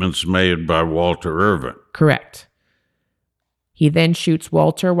statements made by Walter Irvin. Correct. He then shoots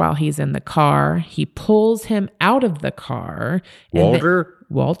Walter while he's in the car. He pulls him out of the car.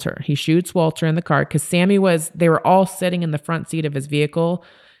 Walter. He shoots Walter in the car because they were all sitting in the front seat of his vehicle.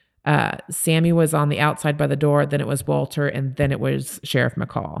 Sammy was on the outside by the door, then it was Walter, and then it was Sheriff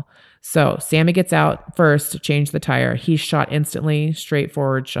McCall. So Sammy gets out first to change the tire. He's shot instantly,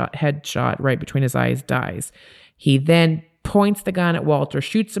 straightforward shot, headshot right between his eyes, dies. He then points the gun at Walter,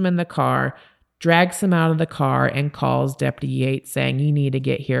 shoots him in the car, drags him out of the car, and calls Deputy Yates saying, "You need to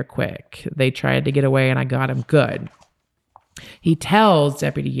get here quick. They tried to get away and I got him good." He tells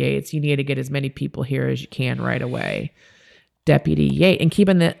Deputy Yates, "You need to get as many people here as you can right away." Deputy Yates, and keep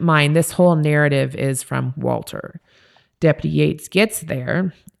in mind, this whole narrative is from Walter. Deputy Yates gets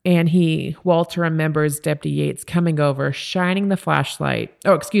there, and Walter remembers Deputy Yates coming over, shining the flashlight.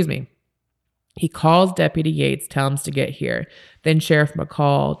 Oh, excuse me. He calls Deputy Yates, tells him to get here. Then Sheriff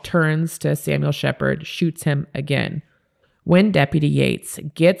McCall turns to Samuel Shepard, shoots him again. When Deputy Yates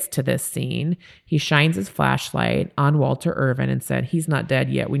gets to this scene, he shines his flashlight on Walter Irvin and said, "He's not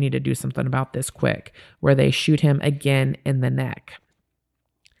dead yet. We need to do something about this quick," where they shoot him again in the neck.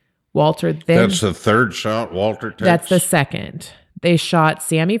 Walter then... That's the third shot Walter takes? That's the second. They shot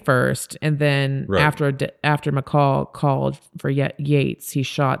Sammy first, and then after McCall called for Yates, he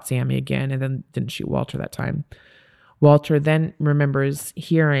shot Sammy again and then didn't shoot Walter that time. Walter then remembers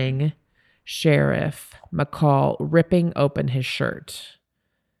hearing Sheriff McCall ripping open his shirt.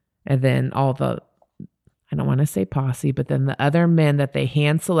 And then I don't want to say posse, but then the other men that they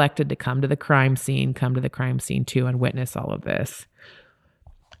hand selected to come to the crime scene too and witness all of this.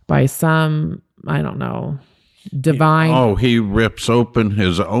 By some, I don't know, divine... Oh, he rips open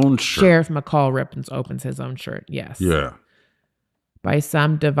his own shirt. Sheriff McCall opens his own shirt, yes. Yeah. By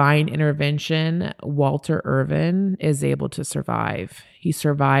some divine intervention, Walter Irvin is able to survive. He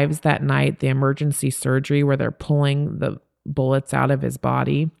survives that night, the emergency surgery where they're pulling the bullets out of his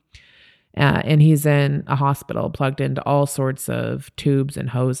body. And he's in a hospital, plugged into all sorts of tubes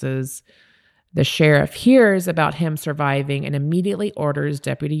and hoses. The sheriff hears about him surviving and immediately orders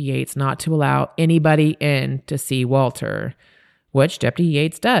Deputy Yates not to allow anybody in to see Walter, which Deputy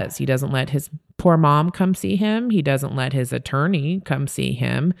Yates does. He doesn't let his poor mom come see him. He doesn't let his attorney come see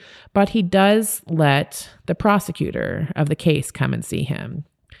him, but he does let the prosecutor of the case come and see him.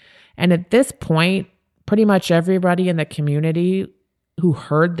 And at this point, pretty much everybody in the community who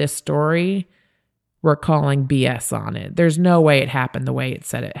heard this story were calling BS on it. There's no way it happened the way it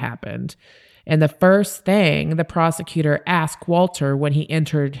said it happened. And the first thing the prosecutor asked Walter when he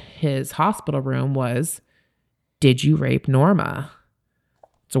entered his hospital room was, "Did you rape Norma?"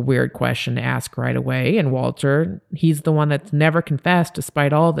 It's a weird question to ask right away. And Walter, he's the one that's never confessed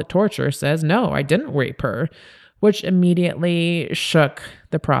despite all the torture, says, "No, I didn't rape her," which immediately shook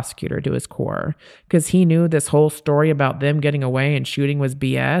the prosecutor to his core because he knew this whole story about them getting away and shooting was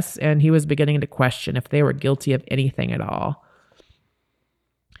BS, and he was beginning to question if they were guilty of anything at all.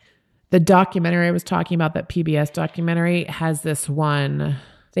 The documentary I was talking about, that PBS documentary, has this one.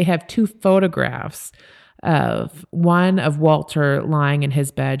 They have 2 photographs of one of Walter lying in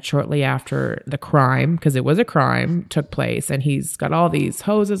his bed shortly after the crime, because it was a crime, took place, and he's got all these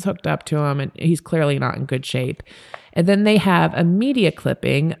hoses hooked up to him, and he's clearly not in good shape. And then they have a media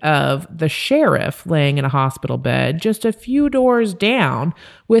clipping of the sheriff laying in a hospital bed just a few doors down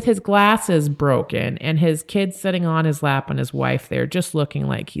with his glasses broken and his kid sitting on his lap and his wife there just looking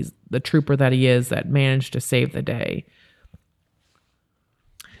like he's the trooper that he is that managed to save the day.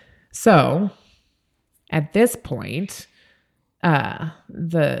 So at this point,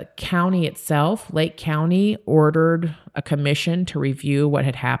 the county itself, Lake County, ordered a commission to review what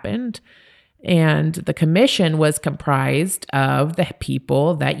had happened. And the commission was comprised of the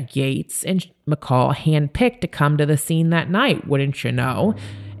people that Yates and McCall handpicked to come to the scene that night, wouldn't you know?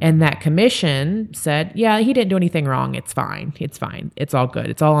 And that commission said, yeah, he didn't do anything wrong. It's fine. It's fine. It's all good.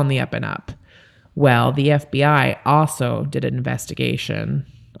 It's all on the up and up. Well, the FBI also did an investigation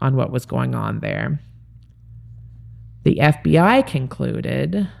on what was going on there. The FBI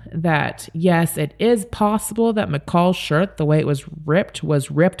concluded that, yes, it is possible that McCall's shirt, the way it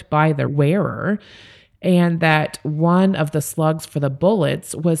was ripped by the wearer, and that one of the slugs for the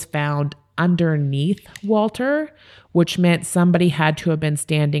bullets was found underneath Walter, which meant somebody had to have been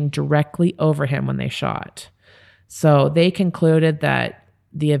standing directly over him when they shot. So they concluded that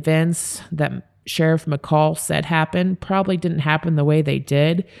the events that Sheriff McCall said happened probably didn't happen the way they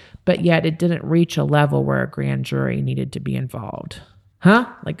did, but yet it didn't reach a level where a grand jury needed to be involved. Huh?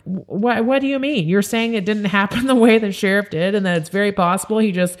 Like, what do you mean? You're saying it didn't happen the way the sheriff did and that it's very possible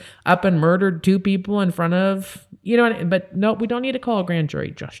he just up and murdered 2 people in front of, but no, we don't need to call a grand jury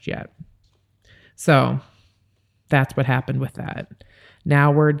just yet. So that's what happened with that.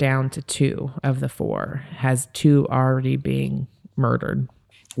 Now we're down to 2 of the 4. Has 2 already being murdered?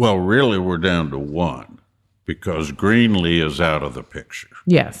 Well, really, we're down to 1 because Greenlee is out of the picture.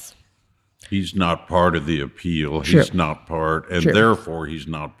 Yes. He's not part of the appeal. Sure. He's not part, and Sure. therefore he's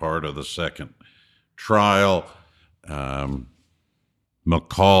not part of the second trial.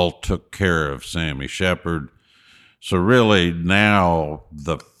 McCall took care of Sammy Shepard. So really now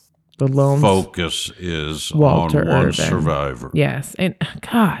the lone focus is Walter on one Irvin. survivor. Yes. And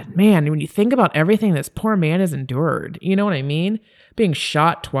God, man, when you think about everything this poor man has endured, you know what I mean? Being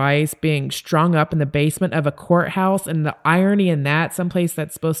shot twice, being strung up in the basement of a courthouse, and the irony in that, someplace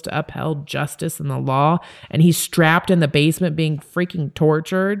that's supposed to uphold justice and the law, and he's strapped in the basement being freaking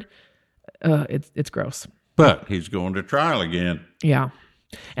tortured. It's gross. But he's going to trial again. Yeah.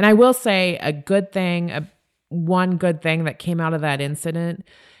 And I will say one good thing that came out of that incident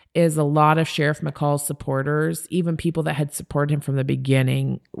is a lot of Sheriff McCall's supporters, even people that had supported him from the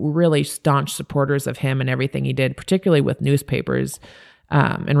beginning, really staunch supporters of him and everything he did, particularly with newspapers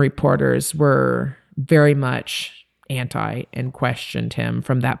and reporters, were very much anti and questioned him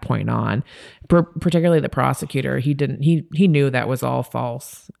from that point on. Particularly the prosecutor, he knew that was all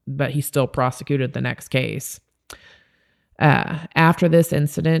false, but he still prosecuted the next case. After this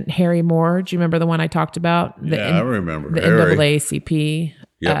incident, Harry Moore, do you remember the one I talked about? I remember. The Harry. NAACP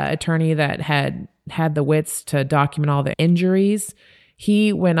attorney that had the wits to document all the injuries.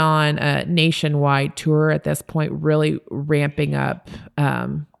 He went on a nationwide tour at this point, really ramping up,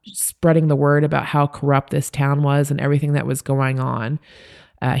 spreading the word about how corrupt this town was and everything that was going on.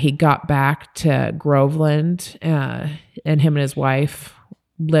 He got back to Groveland, and him and his wife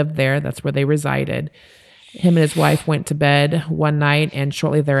lived there. That's where they resided. Him and his wife went to bed one night, and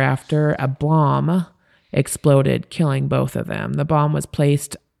shortly thereafter, a bomb exploded, killing both of them. The bomb was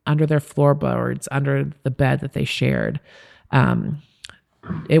placed under their floorboards, under the bed that they shared.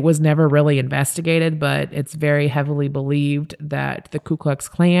 It was never really investigated, but it's very heavily believed that the Ku Klux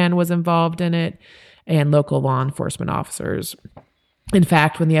Klan was involved in it and local law enforcement officers. In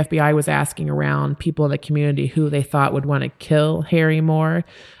fact, when the FBI was asking around people in the community who they thought would want to kill Harry Moore,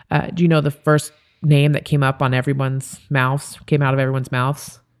 do you know the first name that came out of everyone's mouths?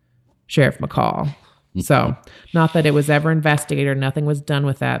 Sheriff McCall. So, not that it was ever investigated or nothing was done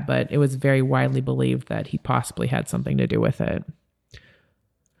with that, but it was very widely believed that he possibly had something to do with it.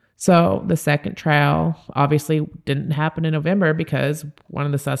 So, the second trial obviously didn't happen in November because one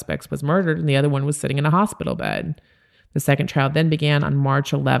of the suspects was murdered and the other one was sitting in a hospital bed. The second trial then began on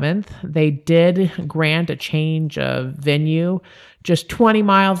March 11th. They did grant a change of venue just 20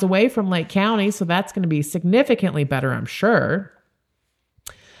 miles away from Lake County, so that's going to be significantly better, I'm sure.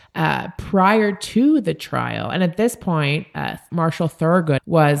 Prior to the trial, and at this point, Marshall Thurgood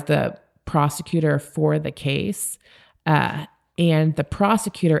was the prosecutor for the case, and the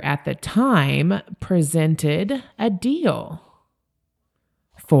prosecutor at the time presented a deal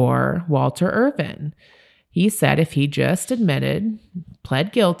for Walter Irvin. He said if he just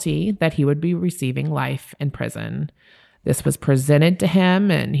pled guilty, that he would be receiving life in prison. This was presented to him,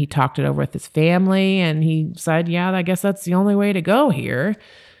 and he talked it over with his family, and he said, yeah, I guess that's the only way to go here.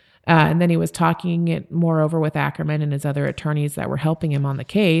 And then he was talking it more over with Ackerman and his other attorneys that were helping him on the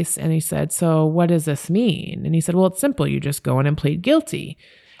case. And he said, so what does this mean? And he said, well, it's simple. You just go in and plead guilty.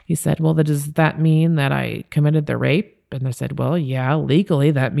 He said, well, does that mean that I committed the rape? And they said, well, yeah, legally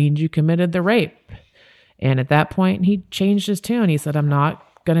that means you committed the rape. And at that point, he changed his tune. He said, I'm not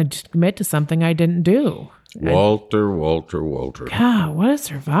going to commit to something I didn't do. Walter. God, what a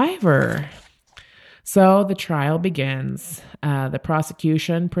survivor. So the trial begins. The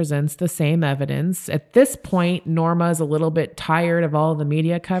prosecution presents the same evidence. At this point, Norma is a little bit tired of all the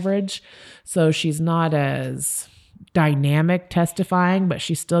media coverage, so she's not as dynamic testifying, but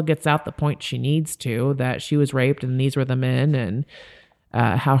she still gets out the point she needs to, that she was raped and these were the men, and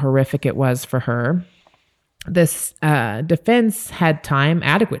how horrific it was for her. This defense had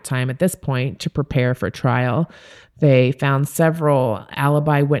adequate time at this point to prepare for trial. They found several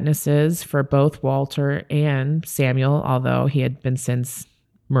alibi witnesses for both Walter and Samuel, although he had been since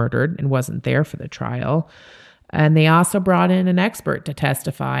murdered and wasn't there for the trial. And they also brought in an expert to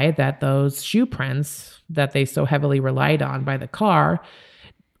testify that those shoe prints that they so heavily relied on by the car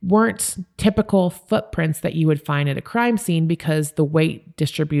weren't typical footprints that you would find at a crime scene because the weight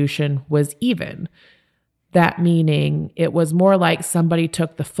distribution was even. That meaning it was more like somebody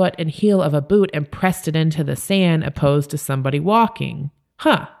took the foot and heel of a boot and pressed it into the sand opposed to somebody walking.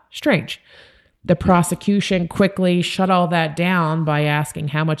 Strange. The prosecution quickly shut all that down by asking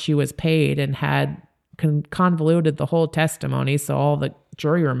how much he was paid and had convoluted the whole testimony, so all the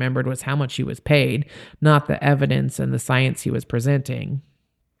jury remembered was how much he was paid, not the evidence and the science he was presenting.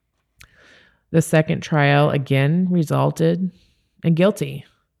 The second trial again resulted in guilty,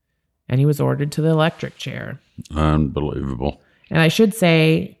 and he was ordered to the electric chair. Unbelievable. And I should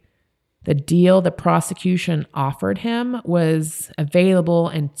say the deal the prosecution offered him was available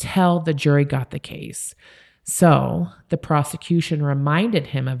until the jury got the case. So the prosecution reminded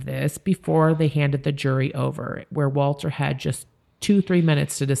him of this before they handed the jury over, where Walter had just 2-3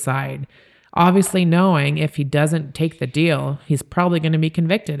 minutes to decide, obviously knowing if he doesn't take the deal, he's probably going to be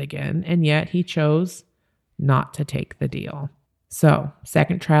convicted again. And yet he chose not to take the deal. So,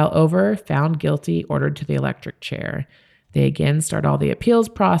 second trial over, found guilty, ordered to the electric chair. They again start all the appeals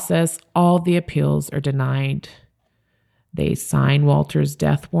process. All the appeals are denied. They sign Walter's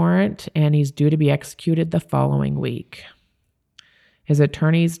death warrant, and he's due to be executed the following week. His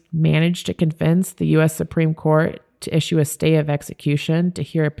attorneys managed to convince the U.S. Supreme Court to issue a stay of execution to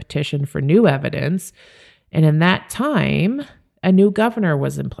hear a petition for new evidence. And in that time, a new governor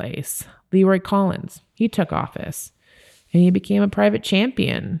was in place, Leroy Collins. He took office. And he became a private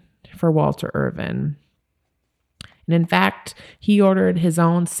champion for Walter Irvin. And in fact, he ordered his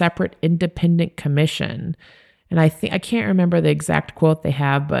own separate independent commission. And I can't remember the exact quote they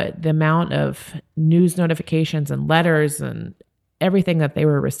have, but the amount of news notifications and letters and everything that they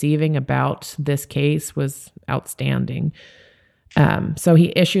were receiving about this case was outstanding. So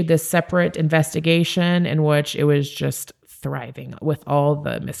he issued this separate investigation in which it was just thriving with all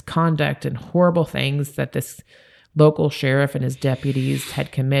the misconduct and horrible things that this local sheriff and his deputies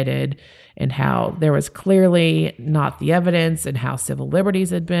had committed, and how there was clearly not the evidence, and how civil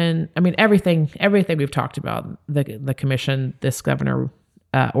liberties had been. I mean, everything we've talked about, the commission this governor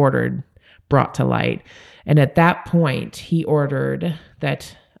ordered, brought to light. And at that point, he ordered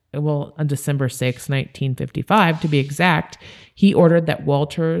that, on December 6, 1955, to be exact, he ordered that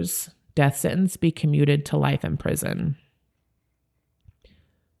Walter's death sentence be commuted to life in prison.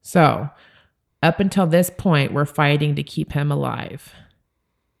 So, up until this point, we're fighting to keep him alive.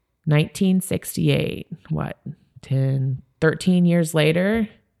 1968, 13 years later,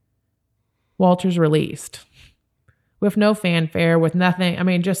 Walter's released with no fanfare, with nothing. I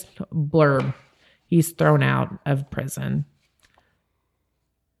mean, just blurb. He's thrown out of prison.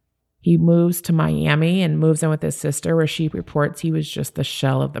 He moves to Miami and moves in with his sister, where she reports he was just the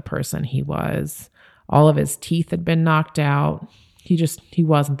shell of the person he was. All of his teeth had been knocked out. He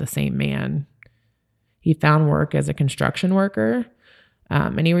wasn't the same man. He found work as a construction worker,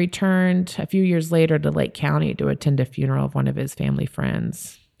 and he returned a few years later to Lake County to attend a funeral of one of his family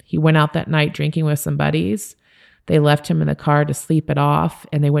friends. He went out that night drinking with some buddies. They left him in the car to sleep it off,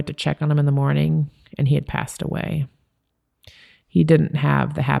 and they went to check on him in the morning, and he had passed away. He didn't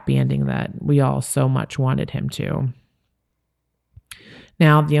have the happy ending that we all so much wanted him to.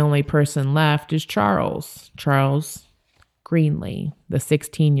 Now the only person left is Charles Greenlee, the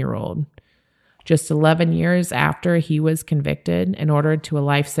 16-year-old. Just 11 years after he was convicted and ordered to a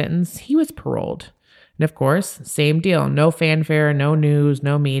life sentence, he was paroled. And of course, same deal. No fanfare, no news,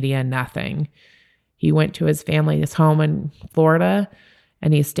 no media, nothing. He went to his family's home in Florida,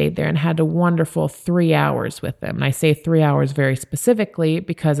 and he stayed there and had a wonderful 3 hours with them. And I say 3 hours very specifically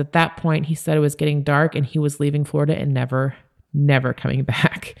because at that point he said it was getting dark and he was leaving Florida and never coming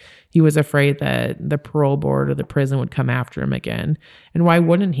back. He was afraid that the parole board or the prison would come after him again. And why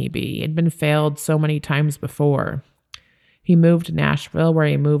wouldn't he be? He'd been failed so many times before. He moved to Nashville, where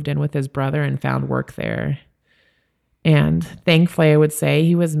he moved in with his brother and found work there. And thankfully, I would say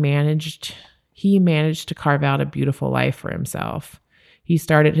he managed to carve out a beautiful life for himself. He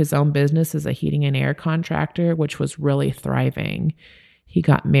started his own business as a heating and air contractor, which was really thriving. He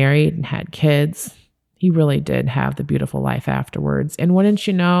got married and had kids. He really did have the beautiful life afterwards. And wouldn't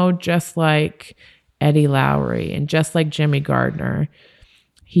you know, just like Eddie Lowry and just like Jimmy Gardner,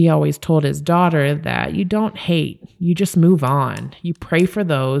 he always told his daughter that you don't hate, you just move on. You pray for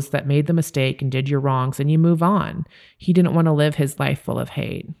those that made the mistake and did your wrongs, and you move on. He didn't want to live his life full of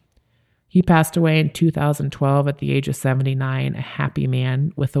hate. He passed away in 2012 at the age of 79, a happy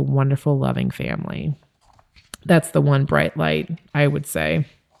man with a wonderful, loving family. That's the one bright light, I would say.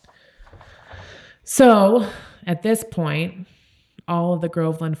 So at this point, all of the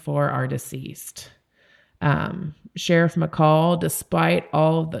Groveland Four are deceased. Sheriff McCall, despite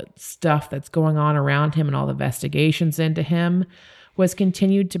all the stuff that's going on around him and all the investigations into him, was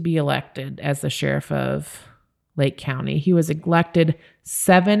continued to be elected as the sheriff of Lake County. He was elected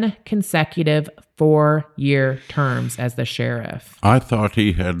 7 consecutive 4-year terms as the sheriff. I thought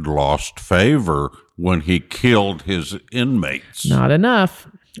he had lost favor when he killed his inmates. Not enough.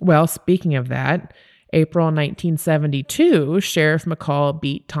 Well, speaking of that, April 1972, Sheriff McCall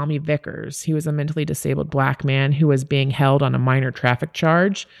beat Tommy Vickers. He was a mentally disabled black man who was being held on a minor traffic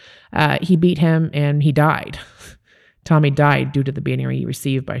charge. He beat him and he died. Tommy died due to the beating he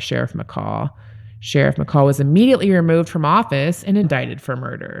received by Sheriff McCall. Sheriff McCall was immediately removed from office and indicted for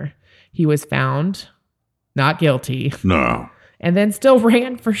murder. He was found not guilty. No. And then still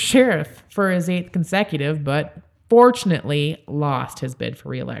ran for sheriff for his 8th consecutive, but fortunately lost his bid for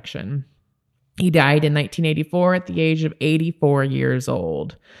re-election. He died in 1984 at the age of 84 years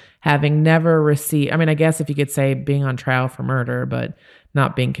old, having never received, I guess if you could say being on trial for murder, but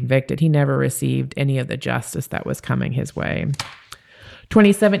not being convicted, he never received any of the justice that was coming his way.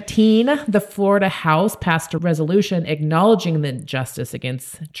 2017, the Florida House passed a resolution acknowledging the injustice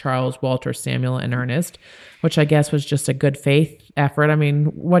against Charles, Walter, Samuel, and Ernest, which I guess was just a good faith effort.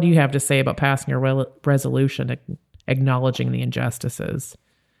 What do you have to say about passing a resolution acknowledging the injustices?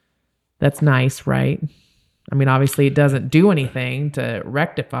 That's nice, right? Obviously it doesn't do anything to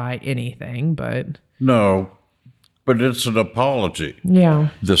rectify anything, but... No, but it's an apology. Yeah.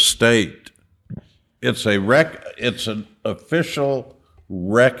 The state, it's an official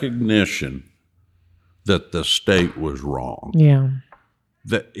recognition that the state was wrong. Yeah.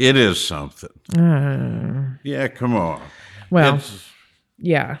 That it is something. Yeah, come on. Well,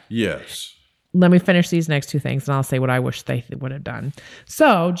 yeah. Yes. Let me finish these next 2 things, and I'll say what I wish they would have done.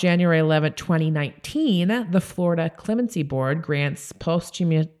 So, January 11, 2019, the Florida Clemency Board grants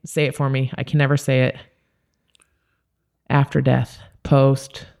posthumous... Say it for me. I can never say it. After death.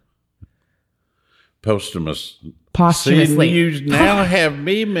 Posthumously. See, you now have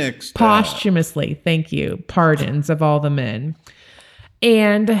me mixed posthumously. Thank you. Pardons of all the men.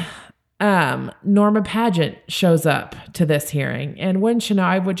 And... Norma Pageant shows up to this hearing. And wouldn't you know,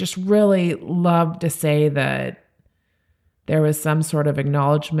 I would just really love to say that there was some sort of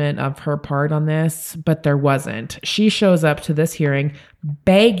acknowledgement of her part on this, but there wasn't. She shows up to this hearing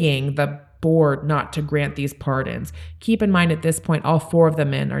begging the board not to grant these pardons. Keep in mind at this point, all 4 of the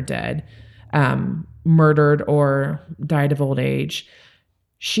men are dead, murdered or died of old age.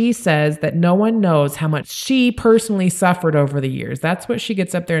 She says that no one knows how much she personally suffered over the years. That's what she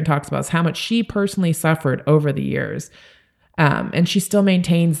gets up there and talks about, is how much she personally suffered over the years. And she still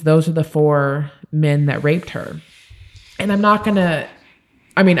maintains those are the 4 men that raped her. And I'm not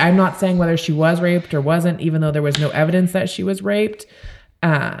saying whether she was raped or wasn't, even though there was no evidence that she was raped.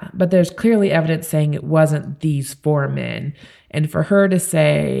 But there's clearly evidence saying it wasn't these 4 men. And for her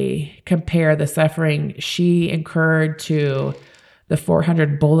to compare the suffering she incurred to the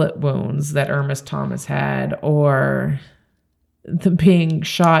 400 bullet wounds that Ernest Thomas had, or the being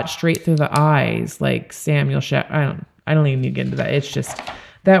shot straight through the eyes like Samuel Shepard. I don't even need to get into that. It's just,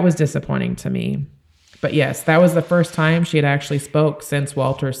 that was disappointing to me. But yes, that was the first time she had actually spoke since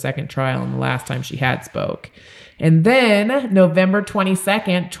Walter's second trial, and the last time she had spoke. And then November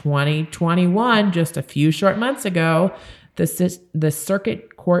 22nd, 2021, just a few short months ago, the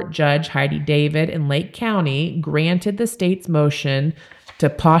circuit court judge, Heidi David in Lake County, granted the state's motion to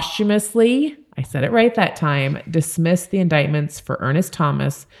posthumously, I said it right that time, dismiss the indictments for Ernest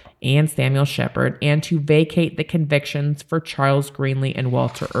Thomas and Samuel Shepard, and to vacate the convictions for Charles Greenlee and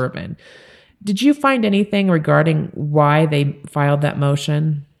Walter Urban. Did you find anything regarding why they filed that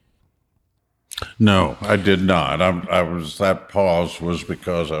motion? No, I did not. That pause was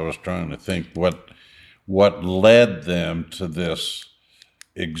because I was trying to think what led them to this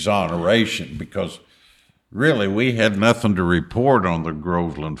exoneration, because really we had nothing to report on the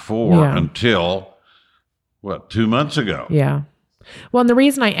Groveland 4 until 2 months ago. Yeah. Well, and the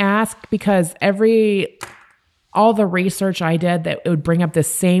reason I ask, because all the research I did, that it would bring up the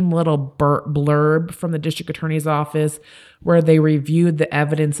same little blurb from the district attorney's office where they reviewed the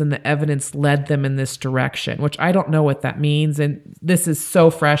evidence and the evidence led them in this direction, which I don't know what that means. And this is so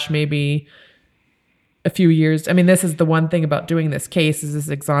fresh, maybe a few years. I mean, this is the one thing about doing this case, is this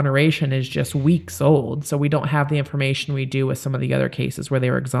exoneration is just weeks old. So we don't have the information we do with some of the other cases where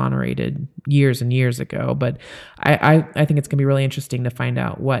they were exonerated years and years ago. But I think it's going to be really interesting to find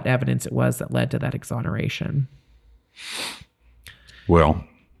out what evidence it was that led to that exoneration. Well,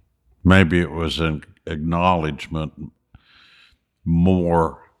 maybe it was an acknowledgement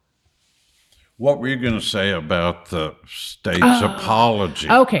more. What were you going to say about the state's apology?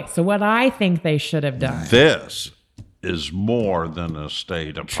 Okay, so what I think they should have done. This is more than a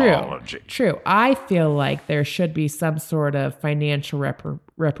state apology. True. I feel like there should be some sort of financial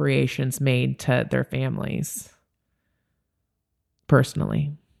reparations made to their families.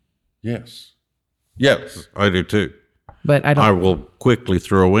 Personally. Yes, I do too. But I will quickly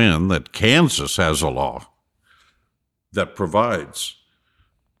throw in that Kansas has a law that provides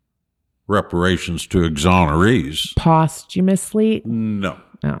reparations to exonerees. Posthumously? No.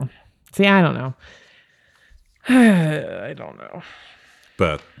 See, I don't know. I don't know.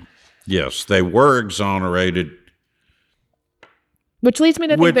 But yes, they were exonerated. Which leads me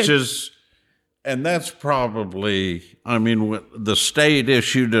to think and that's probably, the state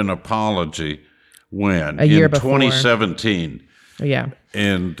issued an apology when? A year in before. 2017. Yeah.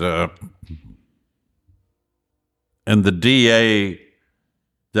 And the DA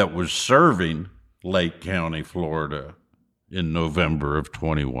that was serving Lake County, Florida in November of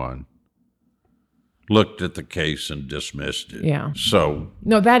 21 looked at the case and dismissed it. Yeah. So.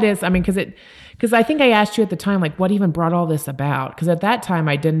 No, that is, because I think I asked you at the time, like, what even brought all this about? Because at that time,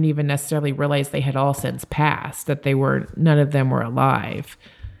 I didn't even necessarily realize they had all since passed, that none of them were alive.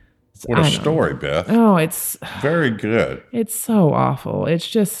 So, what a story, Beth. Oh, it's very good. It's so awful. It's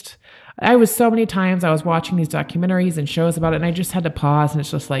just, I was so many times I was watching these documentaries and shows about it, and I just had to pause, and it's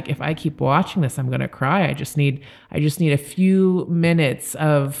just like, if I keep watching this, I'm going to cry. I just need a few minutes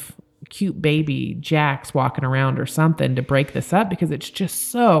of cute baby Jax walking around or something to break this up, because it's just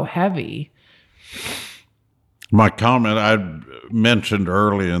so heavy. My comment, I mentioned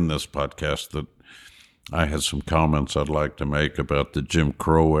early in this podcast that I had some comments I'd like to make about the Jim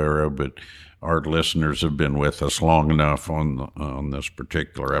Crow era, but our listeners have been with us long enough on this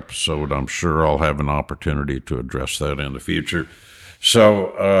particular episode. I'm sure I'll have an opportunity to address that in the future.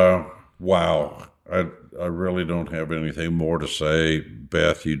 So, wow, I really don't have anything more to say.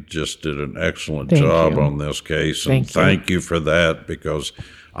 Beth, you just did an excellent job on this case, and thank you for that, because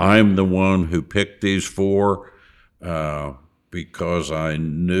I'm the one who picked these 4 because I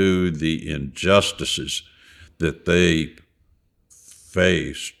knew the injustices that they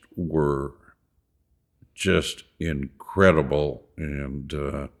faced were just incredible, and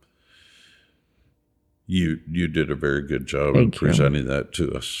you did a very good job in presenting that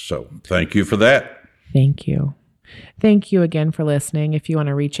to us. So thank you for that. Thank you. Thank you again for listening. If you want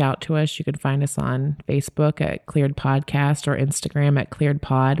to reach out to us, you can find us on Facebook at Cleared Podcast or Instagram at Cleared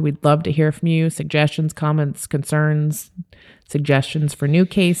Pod. We'd love to hear from you. Suggestions, comments, concerns, suggestions for new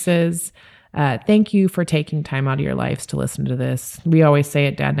cases. Thank you for taking time out of your lives to listen to this. We always say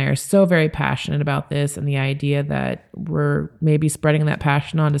it, Dad and I are so very passionate about this, and the idea that we're maybe spreading that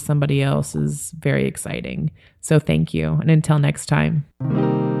passion on to somebody else is very exciting. So thank you. And until next time.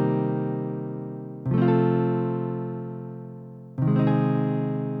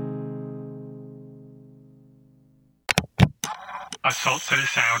 A Salt City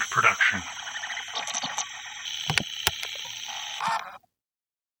Sound production.